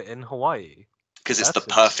climate in Hawaii. Because it's the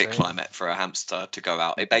That's perfect insane. climate for a hamster to go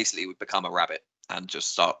out. It basically would become a rabbit and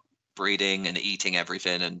just start breeding and eating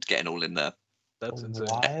everything and getting all in there. That's insane.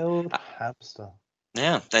 Wild hamster.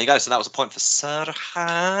 Yeah, there you go. So that was a point for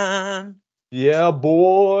Serhan. Yeah,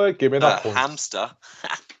 boy. Give me The that point. hamster.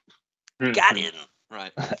 Got him.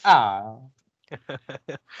 Right. Ah.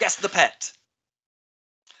 Guess the pet.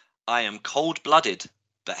 I am cold-blooded,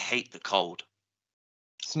 but hate the cold.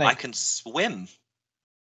 Snake. I can swim.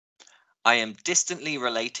 I am distantly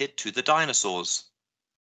related to the dinosaurs.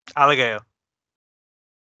 Alligator.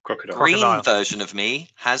 Crocodile. Green Crocodile. version of me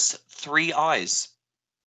has 3 eyes.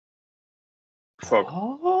 Frog.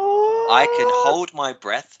 Oh. I can hold my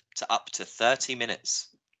breath to up to 30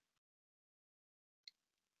 minutes.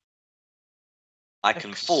 I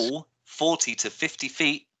can fall 40 to 50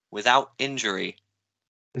 feet without injury.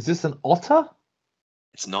 Is this an otter?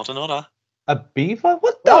 It's not an otter. A beaver?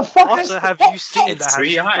 What the fuck? Otter have you seen It's that has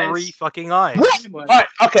 3 eyes. 3 fucking eyes? What? Right,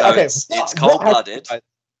 okay, So okay. it's What cold-blooded. has-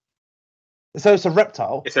 So it's a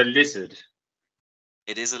reptile. It's a lizard.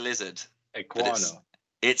 It is a lizard. Iguana.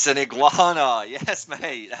 It's an iguana. Yes,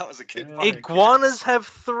 mate. That was a good Yeah. one. Iguanas have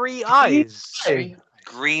 3 eyes. Hey,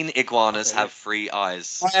 Green iguanas Okay. have 3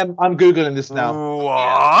 eyes. I'm googling this now.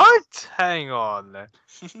 What? Hang on.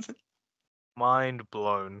 Mind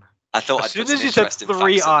blown. I thought As I'd soon put some as you said interesting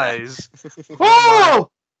 3 facts in there. eyes, Oh!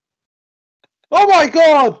 Oh my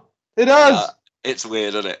god! It does. It's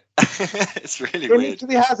weird, isn't it? It's really It weird.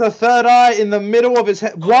 literally has a third eye in the middle of its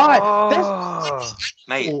head. Why? Oh.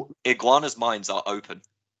 Mate, Oh, iguanas' minds are open.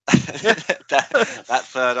 that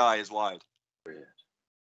third eye is wide.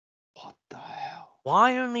 what the hell?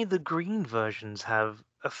 Why only the green versions have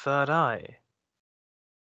a third eye?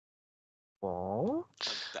 What?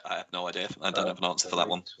 I have no idea. I don't have an answer for that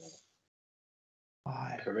one.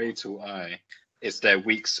 Why? Parietal eye. It's their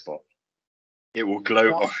weak spot. It will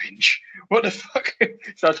glow What? orange. What the fuck?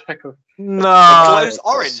 Sounds like a... No. It glows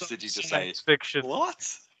orange, did you just say? Science fiction. What?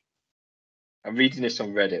 I'm reading this on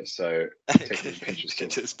Reddit, so take it with a pinch of It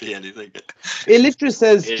could salt. just be anything. It literally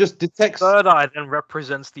says It- just detects. Third eye then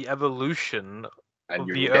represents the evolution And of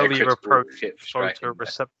you the will get a earlier critical approach hit to strike in there.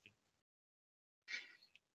 photoreception.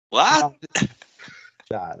 What?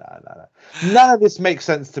 Nah. None of this makes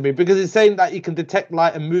sense to me because it's saying that you can detect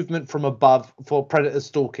light and movement from above for predators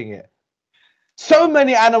stalking it. So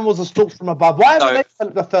many animals are stalked from above. Why haven't So- they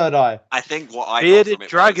developed the third eye? I think what I got Bearded from it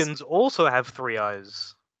dragons also have 3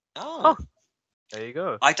 eyes. Was, There you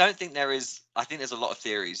go. I don't think there is. I think there's a lot of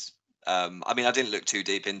theories. I mean, I didn't look too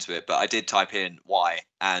deep into it, but I did type in why,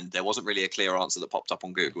 and there wasn't really a clear answer that popped up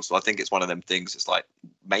on Google. So I think it's one of them things. It's like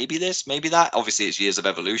maybe this, maybe that. Obviously, it's years of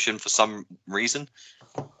evolution for some reason.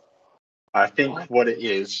 I think what it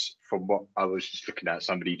is, from what I was just looking at,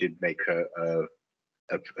 somebody did make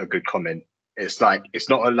a good comment. It's like it's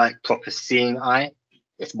not a like proper seeing eye.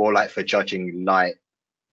 It's more like for judging light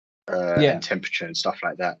Yeah. and temperature and stuff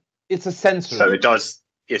like that. It's a sensory. So it does.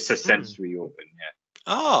 It's a sensory organ. Yeah.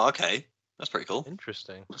 Oh, okay, that's pretty cool.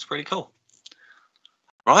 Interesting. That's pretty cool.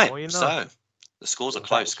 Right, Well, you know. so the scores are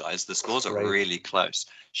close, guys. The scores are Great. really close.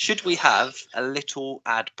 Should we have a little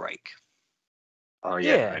ad break? Oh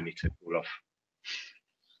yeah. Yeah. I need to pull off.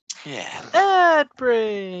 Yeah. Ad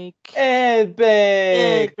break. Ed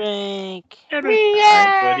big. break. Time for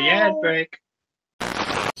the ad break.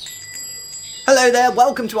 Hello there,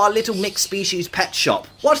 welcome to our little mixed species pet shop.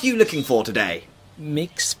 What are you looking for today?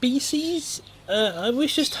 Mixed species? I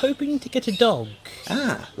was just hoping to get a dog.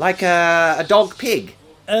 Ah, like a dog pig.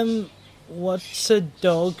 What's a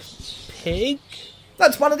dog pig?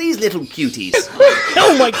 That's one of these little cuties.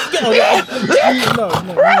 Oh my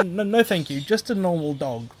god! No, thank you. Just a normal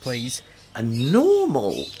dog, please. A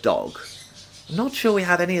normal dog? I'm not sure we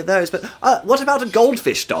have any of those, but what about a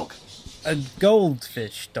goldfish dog? A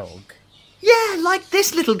goldfish dog. Yeah, like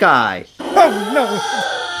this little guy. Oh no!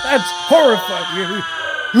 That's horrifying.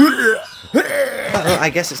 I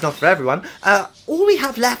guess it's not for everyone. All we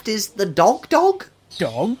have left is the dog? Dog?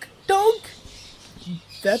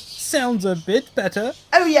 That sounds a bit better.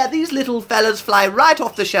 Oh yeah, these little fellas fly right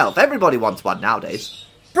off the shelf. Everybody wants one nowadays.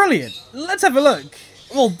 Brilliant. Let's have a look.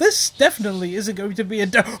 Well, this definitely isn't going to be a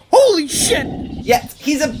dog. Holy shit! Yeah,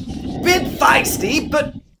 he's a bit feisty,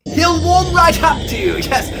 but he'll warm right up to you.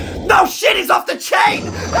 Yes. No shit, he's off the chain!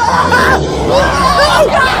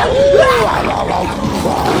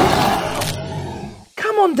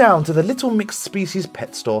 Come on down to the Little Mixed Species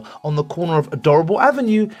Pet Store on the corner of Adorable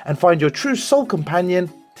Avenue and find your true soul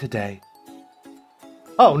companion today.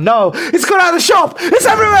 Oh no, it's gone out of the shop! It's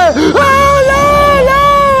everywhere! Oh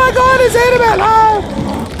no, my God, it's in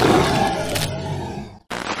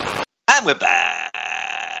And we're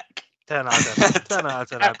back. 10 out of 10. 10 out of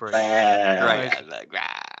 10 ad break. Right,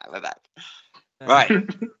 we're back. Right.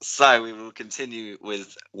 So we will continue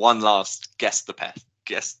with one last guess the pet.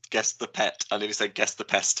 Guess the pet. I nearly said guess the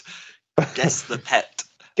pest. Guess the pet.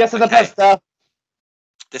 Guess of the Okay. pester.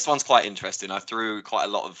 This one's quite interesting. I threw quite a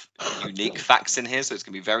lot of unique facts in here, so it's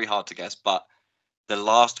going to be very hard to guess. But the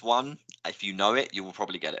last one, if you know it, you will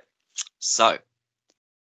probably get it. So,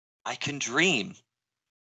 I can dream.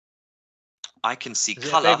 I can see Is it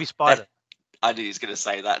a colour. baby spider? I knew he was going to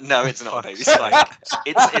say that. No, it's not a baby spider.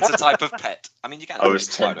 It's a type of pet. I mean, you can I have a was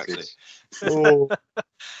baby spider, tempted. actually. Oh,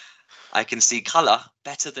 I can see colour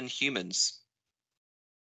better than humans.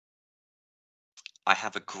 I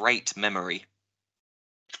have a great memory.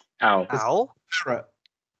 Ow. Owl? parrot.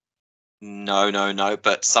 No,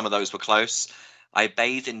 but some of those were close. I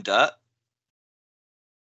bathe in dirt.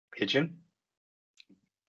 Pigeon.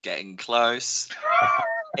 Getting close.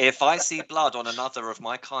 If I see blood on another of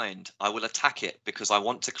my kind, I will attack it because I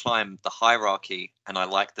want to climb the hierarchy and I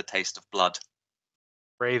like the taste of blood.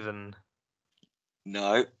 Raven.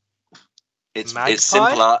 No. It's Magpie?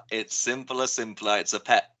 It's simpler. It's a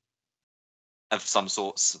pet of some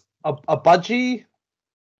sorts. A budgie?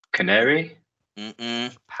 Canary.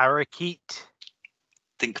 Parakeet?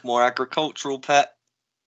 Think more agricultural pet.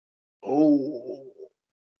 Oh.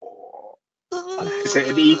 Is it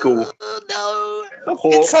an eagle? No. A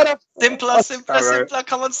hawk? Simpler.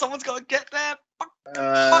 Come on, someone's got to get there.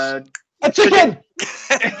 A chicken!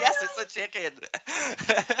 Yes, it's a chicken.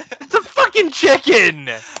 It's a fucking chicken!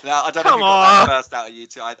 No, I don't know Come who got that on. first out of you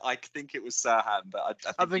two. I think it was Serhan, but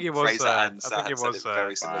I think it was Fraser Serhan. and I think Serhan it said was it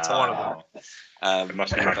very Serhan. similar One of time. them. It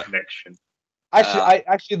must be my connection.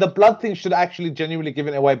 Actually, the blood thing should actually genuinely give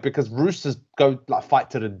it away because roosters go like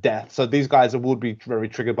fight to the death. So these guys would be very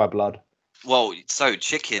triggered by blood. Well, so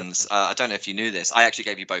chickens. I don't know if you knew this. I actually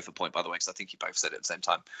gave you both a point, by the way, because I think you both said it at the same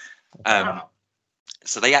time.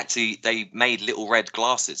 So they made little red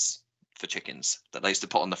glasses for chickens that they used to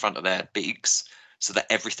put on the front of their beaks, so that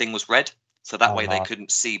everything was red. So that way they couldn't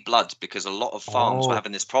see blood, because a lot of farms were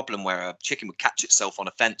having this problem where a chicken would catch itself on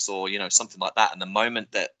a fence or something like that, and the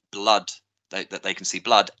moment that that they can see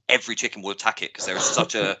blood, every chicken will attack it, because there is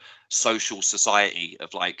such a social society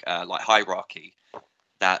of like hierarchy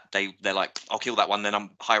that they're like, I'll kill that one, then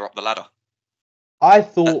I'm higher up the ladder. I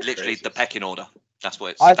thought Literally the pecking order. That's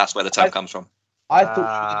where the term comes from. I thought you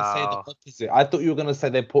were going to say the opposite. I thought you were going to say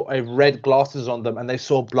they put red glasses on them and they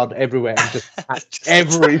saw blood everywhere and just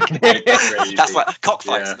everything. That's what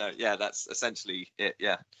cockfights. Yeah. No, yeah, that's essentially it.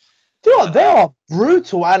 Yeah. You know, they are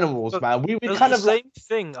brutal animals, man. We kind the of same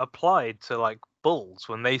thing applied to like bulls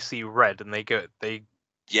when they see red and they go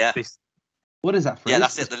yeah. What is that? Yeah,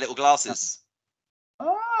 that's it. The little glasses.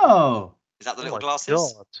 Oh. Is that the Oh little my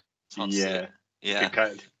glasses? God. Can't see it. Yeah. You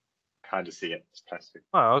can kind of see it. It's plastic.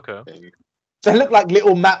 Oh, okay. Thing. They look like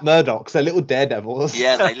little Matt Murdochs. They're little daredevils.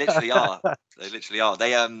 Yeah, they literally are.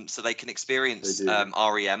 They so they can experience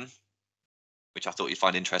REM, which I thought you'd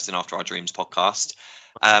find interesting after our Dreams podcast.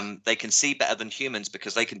 They can see better than humans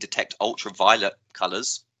because they can detect ultraviolet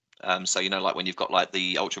colors. So like when you've got like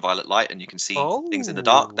the ultraviolet light and you can see things in the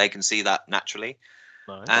dark, they can see that naturally.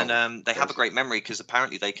 Nice. And they have a great memory because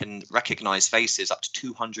apparently they can recognize faces, up to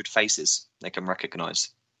 200 faces they can recognize.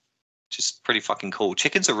 Which is pretty fucking cool.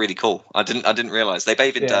 Chickens are really cool. I didn't realize they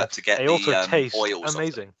bathe in dirt to get They the also taste oils.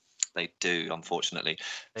 amazing. They do, unfortunately,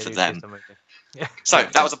 They for do them. taste amazing. Yeah. So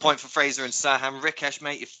that was a point for Fraser and Serhan. Rikesh,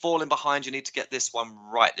 mate, you're falling behind. You need to get this one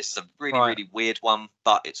right. This is a really weird one,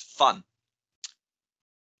 but it's fun.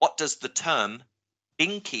 What does the term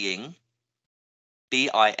binkying,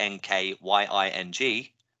 BINKYING,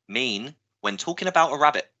 mean when talking about a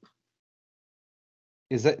rabbit?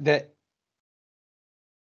 Is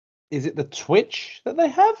it the twitch that they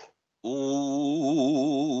have?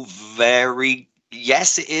 Ooh,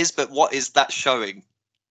 yes, it is. But what is that showing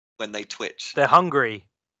when they twitch? They're hungry.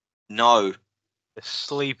 No. They're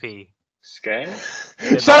sleepy. Scared?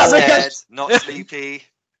 Not scared, not sleepy.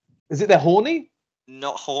 Is it they're horny?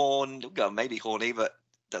 Not horn. Well, maybe horny, but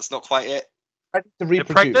that's not quite it. Ready to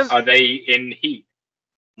reproduce. pregnant? Are they in heat?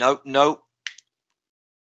 No.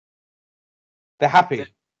 They're happy.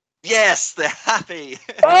 Yes, they're happy.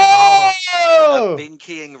 Oh! A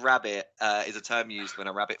binkying rabbit is a term used when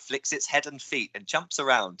a rabbit flicks its head and feet and jumps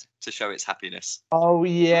around to show its happiness. Oh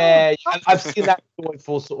yeah, I've seen that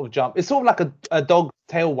full sort of jump. It's sort of like a dog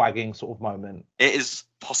tail wagging sort of moment. It is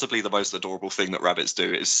possibly the most adorable thing that rabbits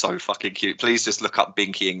do. It is so fucking cute. Please just look up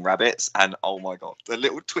binkying rabbits, and oh my god, the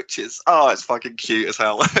little twitches. Oh, it's fucking cute as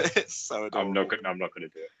hell. It's so adorable. I'm not gonna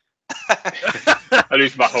do it. I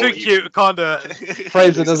lose my whole Too cute, kinda.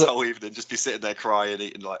 Fraser doesn't. Whole evening just be sitting there crying,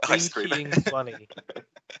 eating like ice cream. Binkying funny.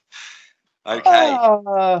 Okay,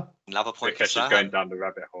 another point for Rikesh is Sam. going down the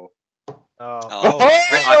rabbit hole.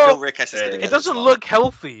 I feel Rikesh is going to get It doesn't look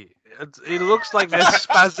healthy. It looks like they're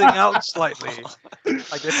spazzing out slightly.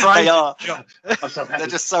 Like they're trying to jump. They're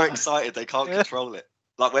just so excited they can't control it.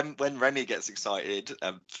 Like when Remy gets excited,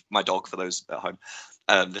 my dog, for those at home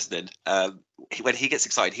listening, when he gets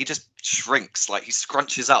excited, he just shrinks, like he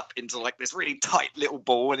scrunches up into like this really tight little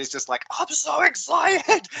ball, and he's just like, I'm so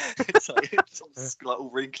excited. It's like all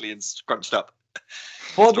wrinkly and scrunched up.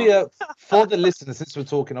 For the listeners, since we're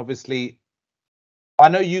talking, obviously, I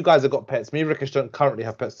know you guys have got pets. Me and Rikesh don't currently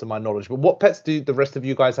have pets to my knowledge, but what pets do the rest of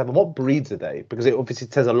you guys have, and what breeds are they? Because it obviously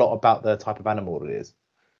says a lot about the type of animal it is.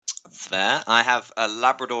 There, I have a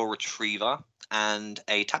Labrador Retriever and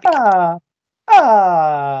a Tabby Cat.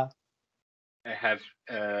 I have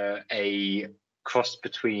a cross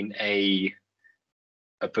between a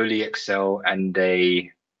Bully XL and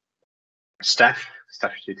a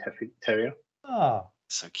Staffordshire Terrier.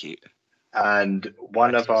 So cute. And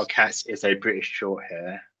one of our cats is a British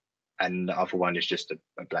Shorthair, and the other one is just a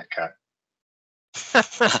black cat.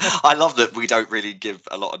 I love that we don't really give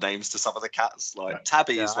a lot of names to some of the cats. Like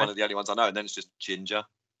Tabby Yeah, is one of the only ones I know, and then it's just Ginger,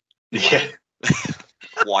 Yeah.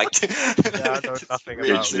 White. Yeah, I know Just nothing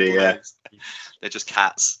really about simple them. names. They're just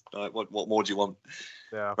cats. Like, what more do you want?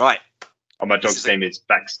 Yeah. Right. Oh, my This dog's is name is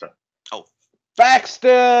Baxter.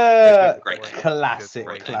 Baxter. Great name. Classic,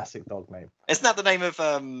 Great name. classic dog name. Isn't that the name of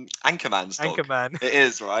Anchorman's dog? Anchorman. It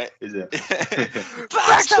is, right? Is it?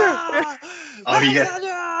 Baxter! Oh, yeah.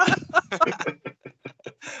 Baxter!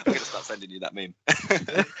 I'm going to start sending you that meme.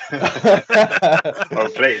 I'll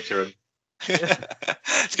play it to him.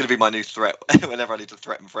 It's going to be my new threat. Whenever I need to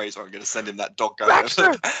threaten Fraser, I'm going to send him that dog going.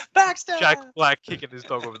 Baxter! Baxter! Jack Black kicking his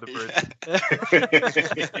dog over the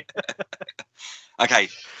bridge. Okay,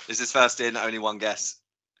 this is first in, only one guess.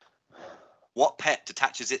 What pet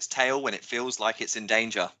detaches its tail when it feels like it's in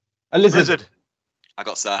danger? A lizard. Lizard. I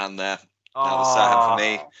got Serhan there. That was Serhan for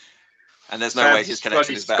me. And there's no way his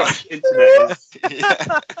connection is better. Scottish internet is Yeah.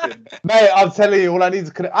 Mate, I'm telling you, all I need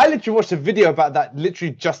to connect. I literally watched a video about that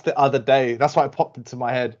literally just the other day. That's why it popped into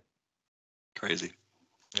my head. Crazy.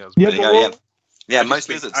 Yeah, it was Yeah, There you go, yeah. Yeah, most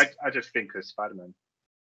lizards. I just think of Spider-Man.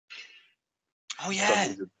 Oh,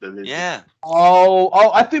 yeah. The lizard. Yeah.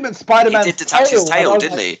 Oh, I think meant Spider-Man. He did detach his tail,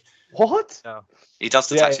 didn't he? What? He does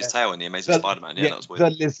detach his tail in The Amazing Spider-Man. Yeah, that was weird. The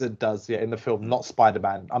lizard does, yeah, in the film, not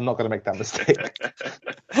Spider-Man. I'm not going to make that mistake.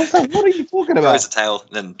 I was like, what are you talking about? Throws the tail,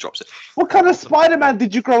 then drops it. What kind of Spider-Man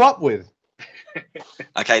did you grow up with?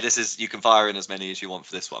 Okay, this is, you can fire in as many as you want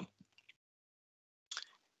for this one.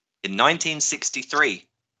 In 1963,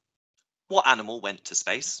 what animal went to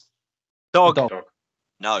space? Dog. Dog.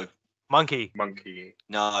 No. Monkey. Monkey.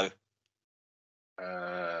 No.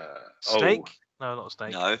 Snake? Oh, No, not a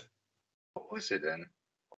snake. No. what was it then?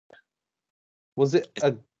 Was it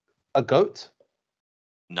a goat?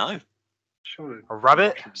 No. Sure. A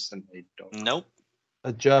rabbit? 100% a dog. Nope.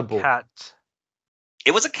 A gerbil? Cat.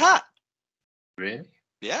 It was a cat. Really?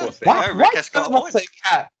 Yeah. Course There Why you go. Rick has got a did I point. say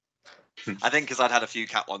cat? I think because I'd had a few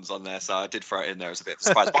cat ones on there, so I did throw it in there as a bit of a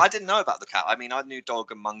surprise. But I didn't know about the cat. I mean, I knew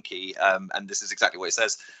dog and monkey, and this is exactly what it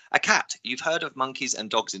says. A cat. You've heard of monkeys and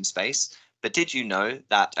dogs in space, but did you know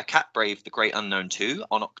that a cat braved the great unknown too?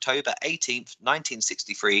 On October 18th,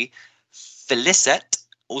 1963, Felicette,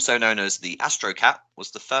 also known as the Astro Cat,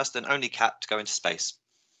 was the first and only cat to go into space.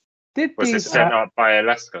 Did Was it these sent up by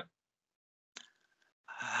Alaska?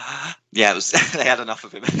 Yeah, it was. They had enough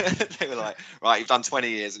of him. They were like, right, you've done 20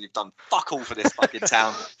 years and you've done fuck all for this fucking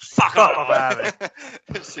town. Fuck off,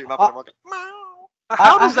 Alex. Shoot him up in the rocket. Meow.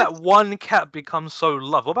 How does that one cat become so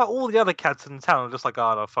loved? What about all the other cats in town? Are just like,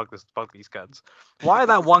 oh no, fuck these cats. Why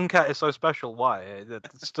that one cat is so special? Why? It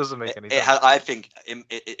just doesn't make any sense. I think,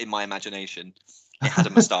 in my imagination, it had a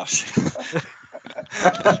moustache.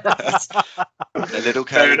 A little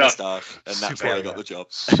curly moustache, and that's why I got the job.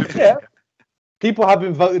 Yeah. People have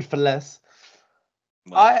been voted for less.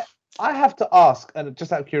 Well, I have to ask, and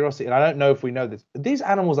just out of curiosity, and I don't know if we know this, these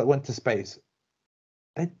animals that went to space,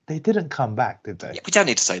 they didn't come back, did they? yeah, we don't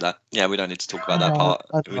need to say that. Yeah, we don't need to talk about that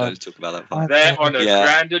part. We don't need to talk about that part. They're on a Yeah.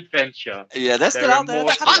 grand adventure. Yeah, they're still They're out there.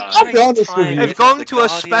 immortal. I'll be honest with you. They've gone to a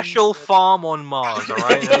special farm on Mars,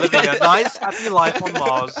 alright? They're living a nice, happy life on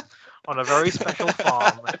Mars, on a very special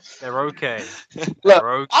farm. They're okay. Look,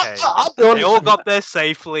 They're okay. I'll be honest They all with you. got there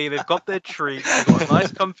safely. They've got their treat. They've got a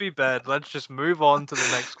nice, comfy bed. Let's just move on to the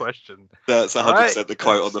next question. That's 100% Alright. the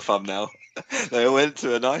quote on the thumbnail. They went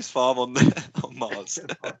to a nice farm on Mars.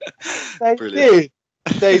 They Brilliant.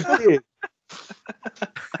 did. They did.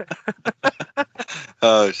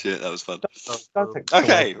 Oh shit, that was fun. Don't take this away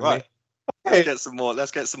Okay, from right. me.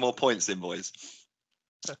 Let's get some more points in, boys.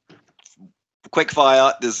 Quick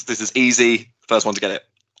fire. This is easy. First one to get it.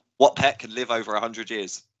 What pet can live over 100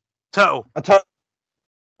 years? Turtle. A turtle.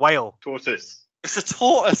 Whale. Tortoise. It's a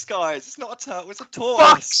tortoise, guys. It's not a turtle. It's a Fuck's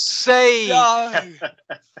tortoise. sake! No.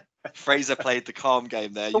 Fraser played the calm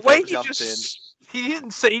game there. The You way both he jumped just he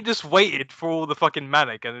didn't say, he just waited for all the fucking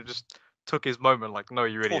manic and it just took his moment. Like, no,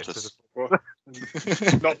 you idiot. Tortoise.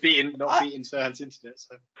 not beating Serhan's internet.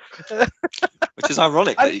 So. Which is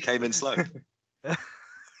ironic that he came in slow.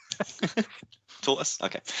 Tortoise.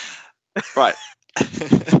 Okay. Right.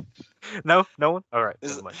 No one. All right.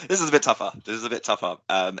 This never mind. is a bit tougher.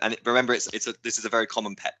 And remember, this is a very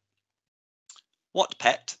common pet. What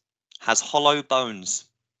pet has hollow bones?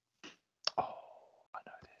 Oh, I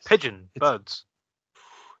know this. Pigeon. Birds.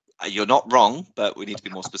 You're not wrong, but we need to be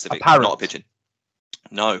more specific. parrot. Not a pigeon.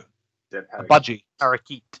 No, A budgie.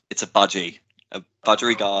 Parakeet. it's a budgie.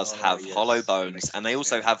 Budgerigars have yes. hollow bones, and they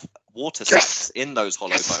also have water sacs in those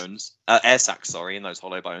hollow bones, air sacs, sorry, in those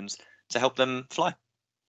hollow bones to help them fly.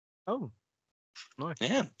 Oh. Nice.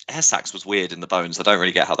 Yeah, air sacs was weird in the bones. I don't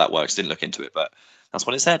really get how that works. Didn't look into it, but that's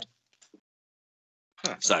what it said.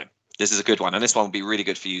 So this is a good one, and this one will be really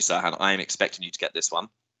good for you, Serhan. I am expecting you to get this one.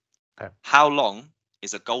 Okay. How long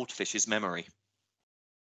is a goldfish's memory?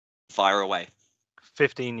 Fire away.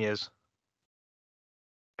 15 years.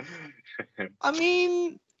 I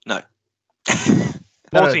mean, no.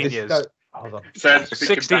 14 this- years. no, hold on. So thinking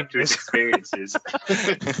 16 back to his years. experiences.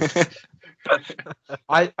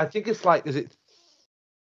 I think it's like, is it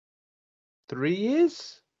 3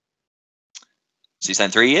 years? So you're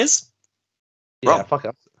saying 3 years? Yeah, Wrong. fuck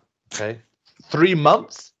it. Okay. 3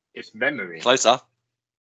 months? It's memory. Closer.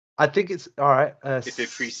 I think it's all right. Is it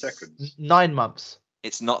 3 seconds? 9 months.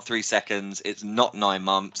 It's not 3 seconds. It's not 9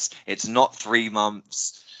 months. It's not 3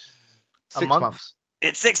 months. 6 month? months.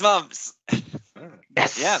 It's 6 months.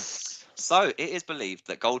 Yes. Yeah. So it is believed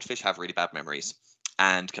that goldfish have really bad memories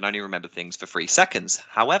and can only remember things for 3 seconds.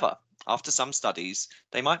 However, after some studies,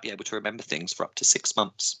 they might be able to remember things for up to 6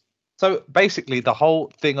 months. So basically, the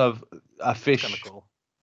whole thing of a fish Kind of cool.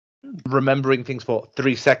 remembering things for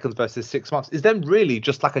 3 seconds versus 6 months is then really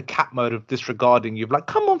just like a cat mode of disregarding you. Like,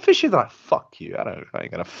 come on, fishy. They're like, fuck you. I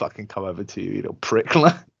ain't gonna fucking come over to you, you little prick.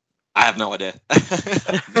 I have no idea. I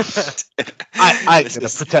This ain't gonna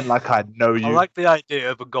is- pretend like I know you. I like the idea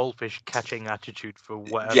of a goldfish catching attitude for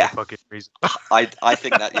whatever Yeah. fucking reason. I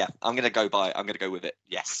think that, yeah, I'm gonna go with it.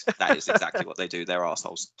 Yes, that is exactly what they do. They're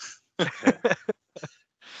assholes.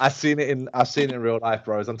 I've seen it in real life,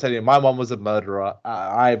 bros. I'm telling you, my mom was a murderer.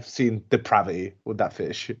 I've seen depravity with that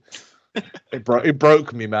fish. It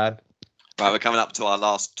broke me, man. Right, we're coming up to our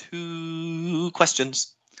last 2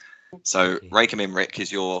 questions. So rake 'em in, Rick,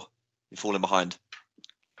 because you're falling behind.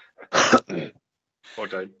 Or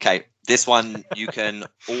don't. Okay, this one you can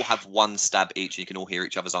all have 1 stab each. You can all hear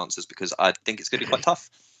each other's answers because I think it's going to be quite tough,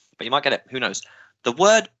 but you might get it. Who knows? The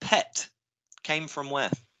word pet came from where?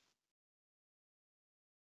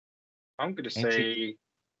 I'm going to Ancient- say.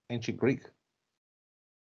 Ancient Greek.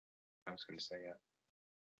 I was going to say,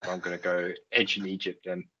 yeah. I'm going to go ancient Egypt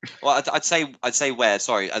then. Well, I'd say where.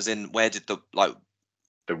 Sorry, as in where did the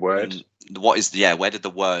The word. where did the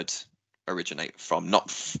word originate from? Not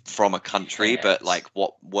from a country, but like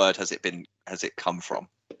what word has it come from?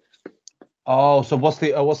 Oh, so what's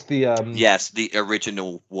the Yes, the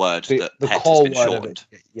original word the that pet has core been word of shortened.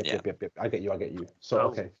 it? Yep, Yeah. yep. I get you. So Oh.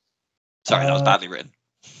 okay. Sorry, that was badly written.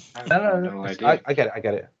 No, idea. I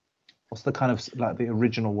get it. What's the kind of like the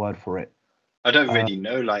original word for it? I don't really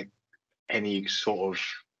know like any sort of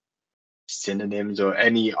synonyms or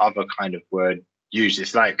any other kind of word used.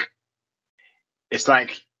 It's like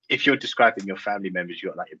if you're describing your family members, you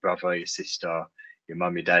got like your brother, your sister, your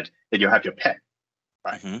mum, your dad, then you'll have your pet.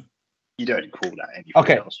 Right. Mhm. You don't call that anything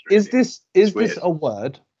Okay, else. is really. this weird. a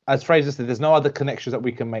word? As Fraser said, there's no other connections that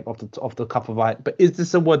we can make off the cuff of eye. But is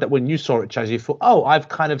this a word that when you saw it, Chaz, you thought, oh, I've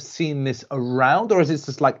kind of seen this around, or is it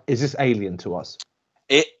just like, is this alien to us?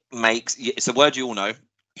 It's a word you all know,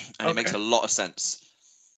 and it makes Okay. a lot of sense.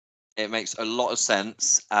 It makes a lot of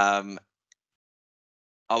sense. I'll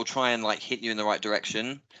try and like hit you in the right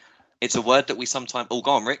direction. It's a word that we sometimes. Oh,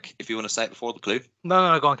 go on, Rick, if you want to say it before the clue.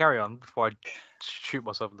 No, go on, carry on before I shoot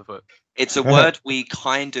myself in the foot. It's a word we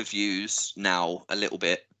kind of use now a little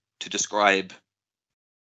bit to describe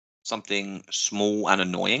something small and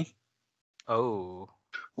annoying, Oh.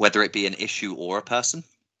 whether it be an issue or a person.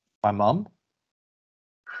 My mum?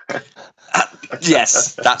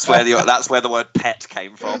 Yes, that's where the word pet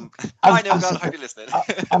came from. Hi, Neil Gunn, hope you're listening.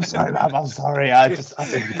 I'm sorry, ma'am. I'm sorry. I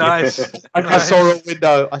Nice. I saw a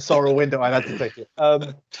window. I saw a window. I had to take it.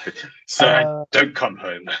 So don't come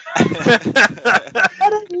home. I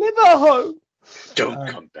don't live at home. Don't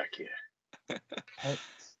come back here. Pet.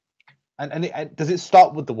 And does it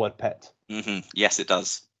start with the word pet? Yes, it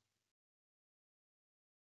does.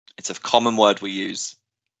 It's a common word we use.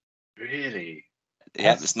 Really?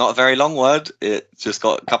 Yeah, it's not a very long word. It just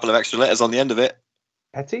got a couple of extra letters on the end of it.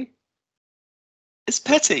 Petty? It's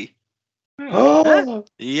petty. Oh,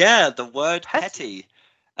 Yeah, the word petty.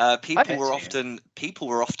 People Petty. were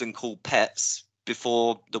often called pets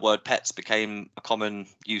before the word pets became a common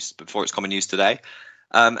use. Before it's common use today,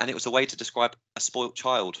 and it was a way to describe a spoilt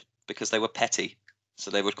child because they were petty, so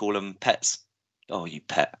they would call them pets. Oh, you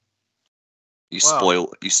pet! You Wow.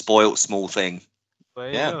 spoilt small thing. There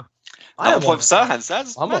you Yeah. go. Another point for Serhan.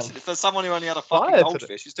 That's I'm massive. For someone who only had a fucking fire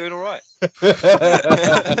goldfish, he's doing all right.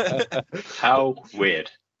 How weird.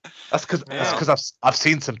 That's because I've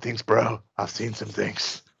seen some things, bro. I've seen some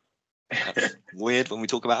things. That's weird when we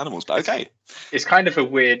talk about animals, but okay. It's kind of a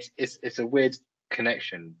weird. It's a weird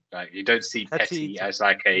connection. Like you don't see Petty petty as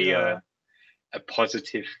like a yeah. a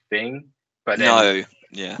positive thing, but then No,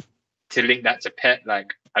 yeah. to link that to pet,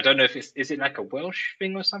 like I don't know if is it like a Welsh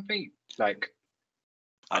thing or something? Like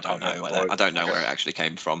I don't know or- where I don't know where it actually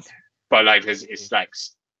came from. but like it's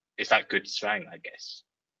like good slang, I guess.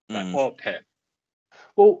 Like Mm. or pet.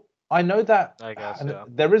 Well, I know that I guess, and yeah.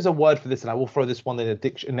 there is a word for this, and I will throw this one in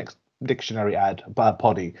a next dictionary ad by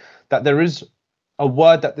Poddy. That there is a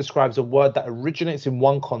word that describes a word that originates in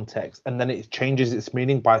one context and then it changes its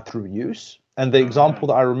meaning through use. And the example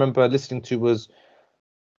that I remember listening to was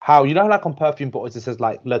how, you know, like on perfume bottles it says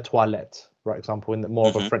like le toilette, for example, in the more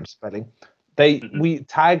of a French spelling. We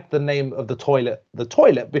tagged the name of the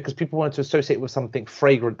toilet because people wanted to associate it with something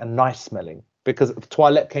fragrant and nice smelling, because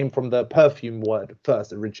toilette came from the perfume word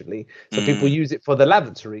first originally, so people use it for the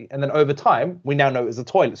lavatory, and then over time we now know it as a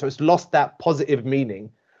toilet, so it's lost that positive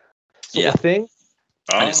meaning sort of thing.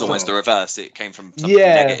 And it's almost the reverse. It came from something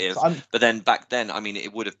negative, but then back then, I mean,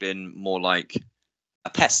 it would have been more like a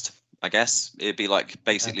pest, I guess. It'd be like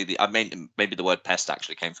basically maybe the word pest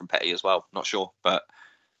actually came from petty as well. Not sure, but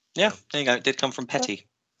yeah, there you go. It did come from petty.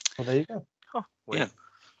 Well, there you go. Oh, yeah,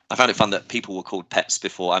 I found it fun that people were called pets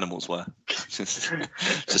before animals were. It's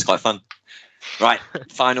just quite fun. Right,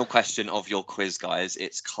 final question of your quiz, guys.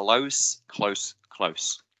 It's close.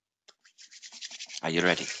 Are you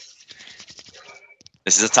ready?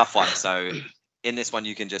 This is a tough one, so in this one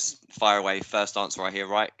you can just fire away. First answer I hear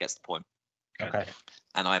right gets the point. Okay.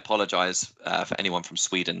 And I apologise for anyone from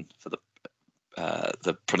Sweden for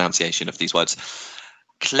the pronunciation of these words.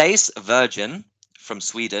 Claes Virgin from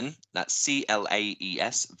Sweden, that's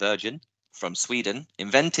Claes Virgin from Sweden,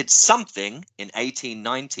 invented something in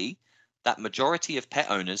 1890 that majority of pet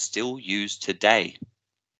owners still use today.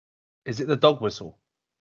 Is it the dog whistle?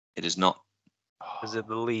 It is not. Is it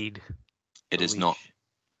the lead? It is not.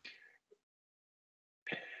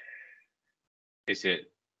 Is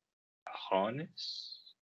it a harness?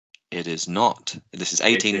 It is not. This is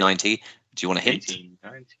 1890. Do you want a hint?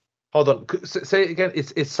 1890. Hold on. Say it again.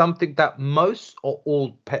 It's something that most or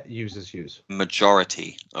all pet users use.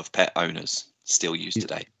 Majority of pet owners still use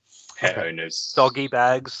today. Pet owners. Doggy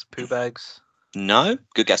bags, poo bags. No?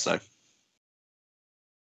 Good guess, though.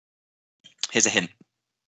 Here's a hint.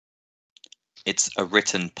 It's a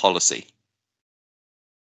written policy.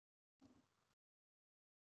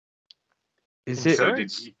 Is it So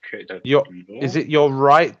did you create that your? law? Is it your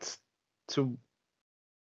right to?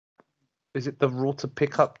 Is it the rule to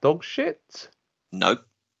pick up dog shit? Nope.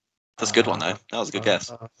 That's a good one, though. That was a good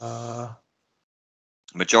guess. Uh,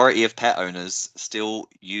 Majority of pet owners still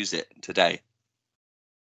use it today.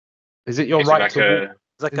 is it your Is it right like to walk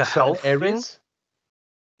It's like in a certain health thing. areas?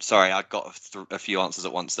 Sorry, I got a few answers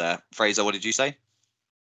at once there. Fraser, what did you say?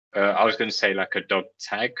 I was going to say like a dog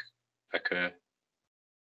tag, like a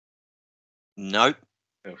Nope.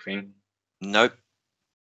 little thing. Nope.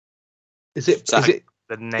 Is it? So- Is it?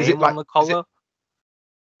 The it name like- on the is it- collar.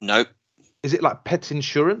 Nope. Is it like pet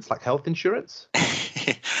insurance, like health insurance?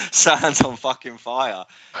 Serhan's on fucking fire.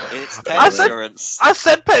 It's pet I said- insurance. I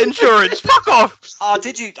said pet insurance. Fuck off. Oh,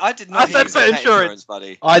 did you? I did not I hear said you say pet insurance.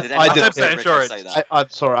 buddy. I Did anyone did else pet hear Rick insurance. say that? I'm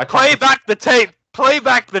sorry. I Play can't. back the tape. Play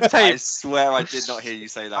back the I tape. swear I did not hear you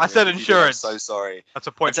say that. I said Rick. If you did, I'm insurance. so sorry. That's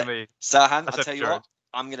a point That's for me. Serhan, I I'll said tell you what. insurance.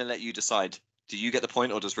 I'm going to let you decide. Do you get the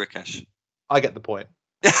point or does Rikesh? I get the point.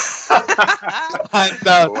 Wow. Hands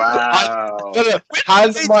down. Wow. No,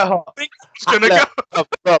 hands on my heart. It's gonna go.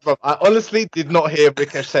 Bro, I honestly did not hear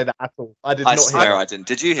Rikesh say that at all. I did I not swear hear I didn't.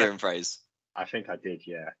 Did you hear him phrase? I think I did,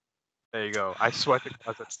 yeah. There you go. I swear to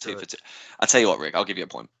God, that's Two for good. two. I'll tell you what, Rick. I'll give you a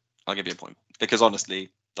point. I'll give you a point because honestly,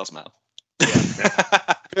 doesn't matter.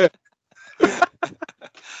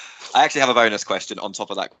 I actually have a bonus question on top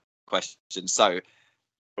of that question. So,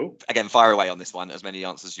 Oh. again, fire away on this one. As many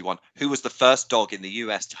answers as you want. Who was the first dog in the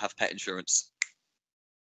US to have pet insurance?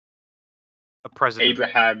 A president.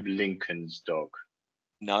 Abraham Lincoln's dog.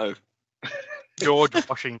 No, George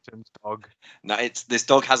Washington's dog. no. It's this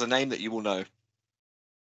dog has a name that you will know.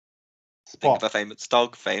 Think of Spot. a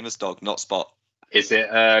famous dog, not Spot. Is it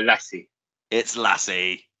Lassie? It's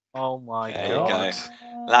Lassie. Oh my There you God.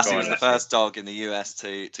 go. Lassie Go on, was the Lassie. first dog in the US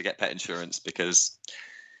to get pet insurance because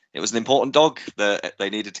it was an important dog that they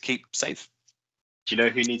needed to keep safe. Do you know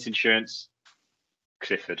who needs insurance?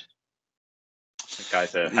 Clifford. The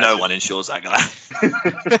guy's a No one insures that guy.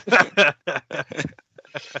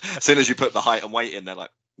 As soon as you put the height and weight in, they're like,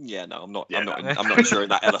 "Yeah, no, I'm not. Yeah, I'm no. not. I'm not insuring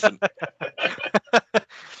that elephant." All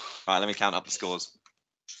right, let me count up the scores.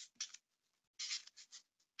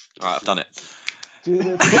 All right, I've done it.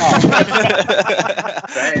 Damn.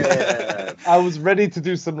 I was ready to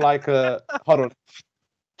do some like hold on.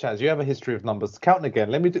 Chaz, you have a history of numbers. Count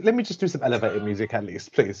again. Let me just do some elevator music at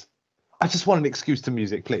least, please. I just want an excuse to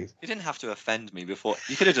music, please. You didn't have to offend me before.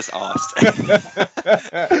 You could have just asked. Maybe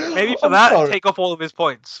for I'm that, sorry. take off all of his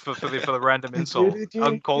points for the random insult.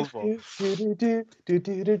 Uncalled for.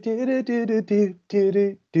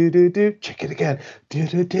 Check it again.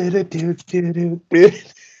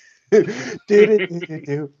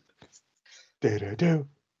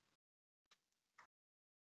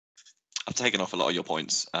 I've taken off a lot of your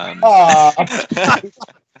points. Ah.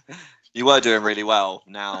 You were doing really well.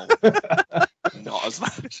 Now, not as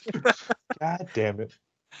much. God damn it.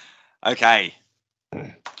 Okay.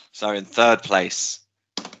 So in third place,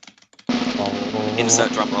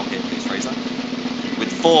 insert drum roll here, please, Fraser.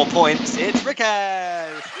 With 4 points, it's Ricky.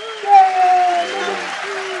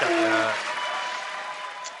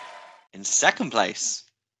 In second place,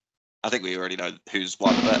 I think we already know who's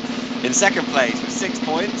won, but in second place with 6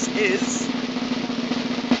 points is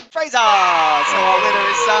Fraser. So our winner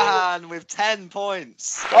is Serhan with 10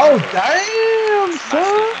 points. Oh, damn, Smashed son.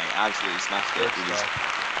 it, mate. Absolutely smashed it.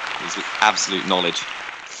 It was with absolute knowledge.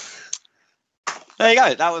 There you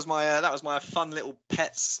go. That was my fun little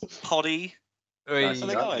pets poddy. Oi,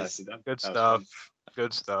 good stuff.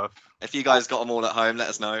 Good stuff. If you guys got them all at home, let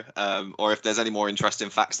us know. Or if there's any more interesting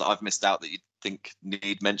facts that I've missed out that you think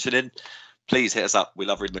need mentioning, please hit us up. We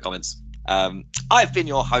love reading the comments. I've been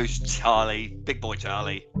your host, Charlie, Big Boy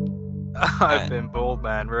Charlie. I've been Bald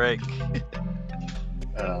Man Rick.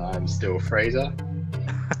 I'm still Fraser.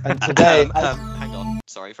 And today, hang on.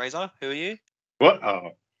 Sorry, Fraser. Who are you? What?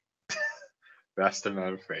 Oh, that's the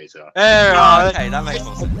man, Fraser. There, Oh, okay, that makes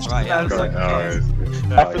more sense. Right, yeah. I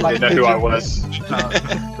feel like you know who I was.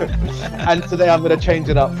 and today I'm going to change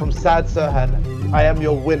it up from Sad Serhan. I am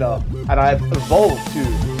your winner, and I have evolved to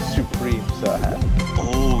Supreme Serhan.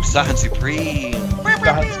 Oh, Serhan Supreme.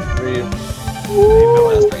 Serhan Supreme.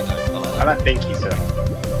 That's great, though. I like Binky, sir.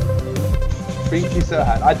 Binky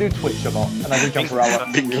Serhan. I do Twitch a lot, and I do jump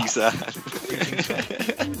around. Binky Serhan.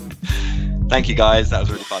 Thank you, guys. That was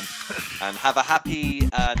really fun. And have a happy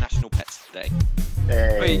National Pets Day.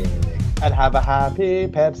 Hey. And have a happy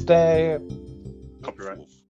Pets Day. Copyright.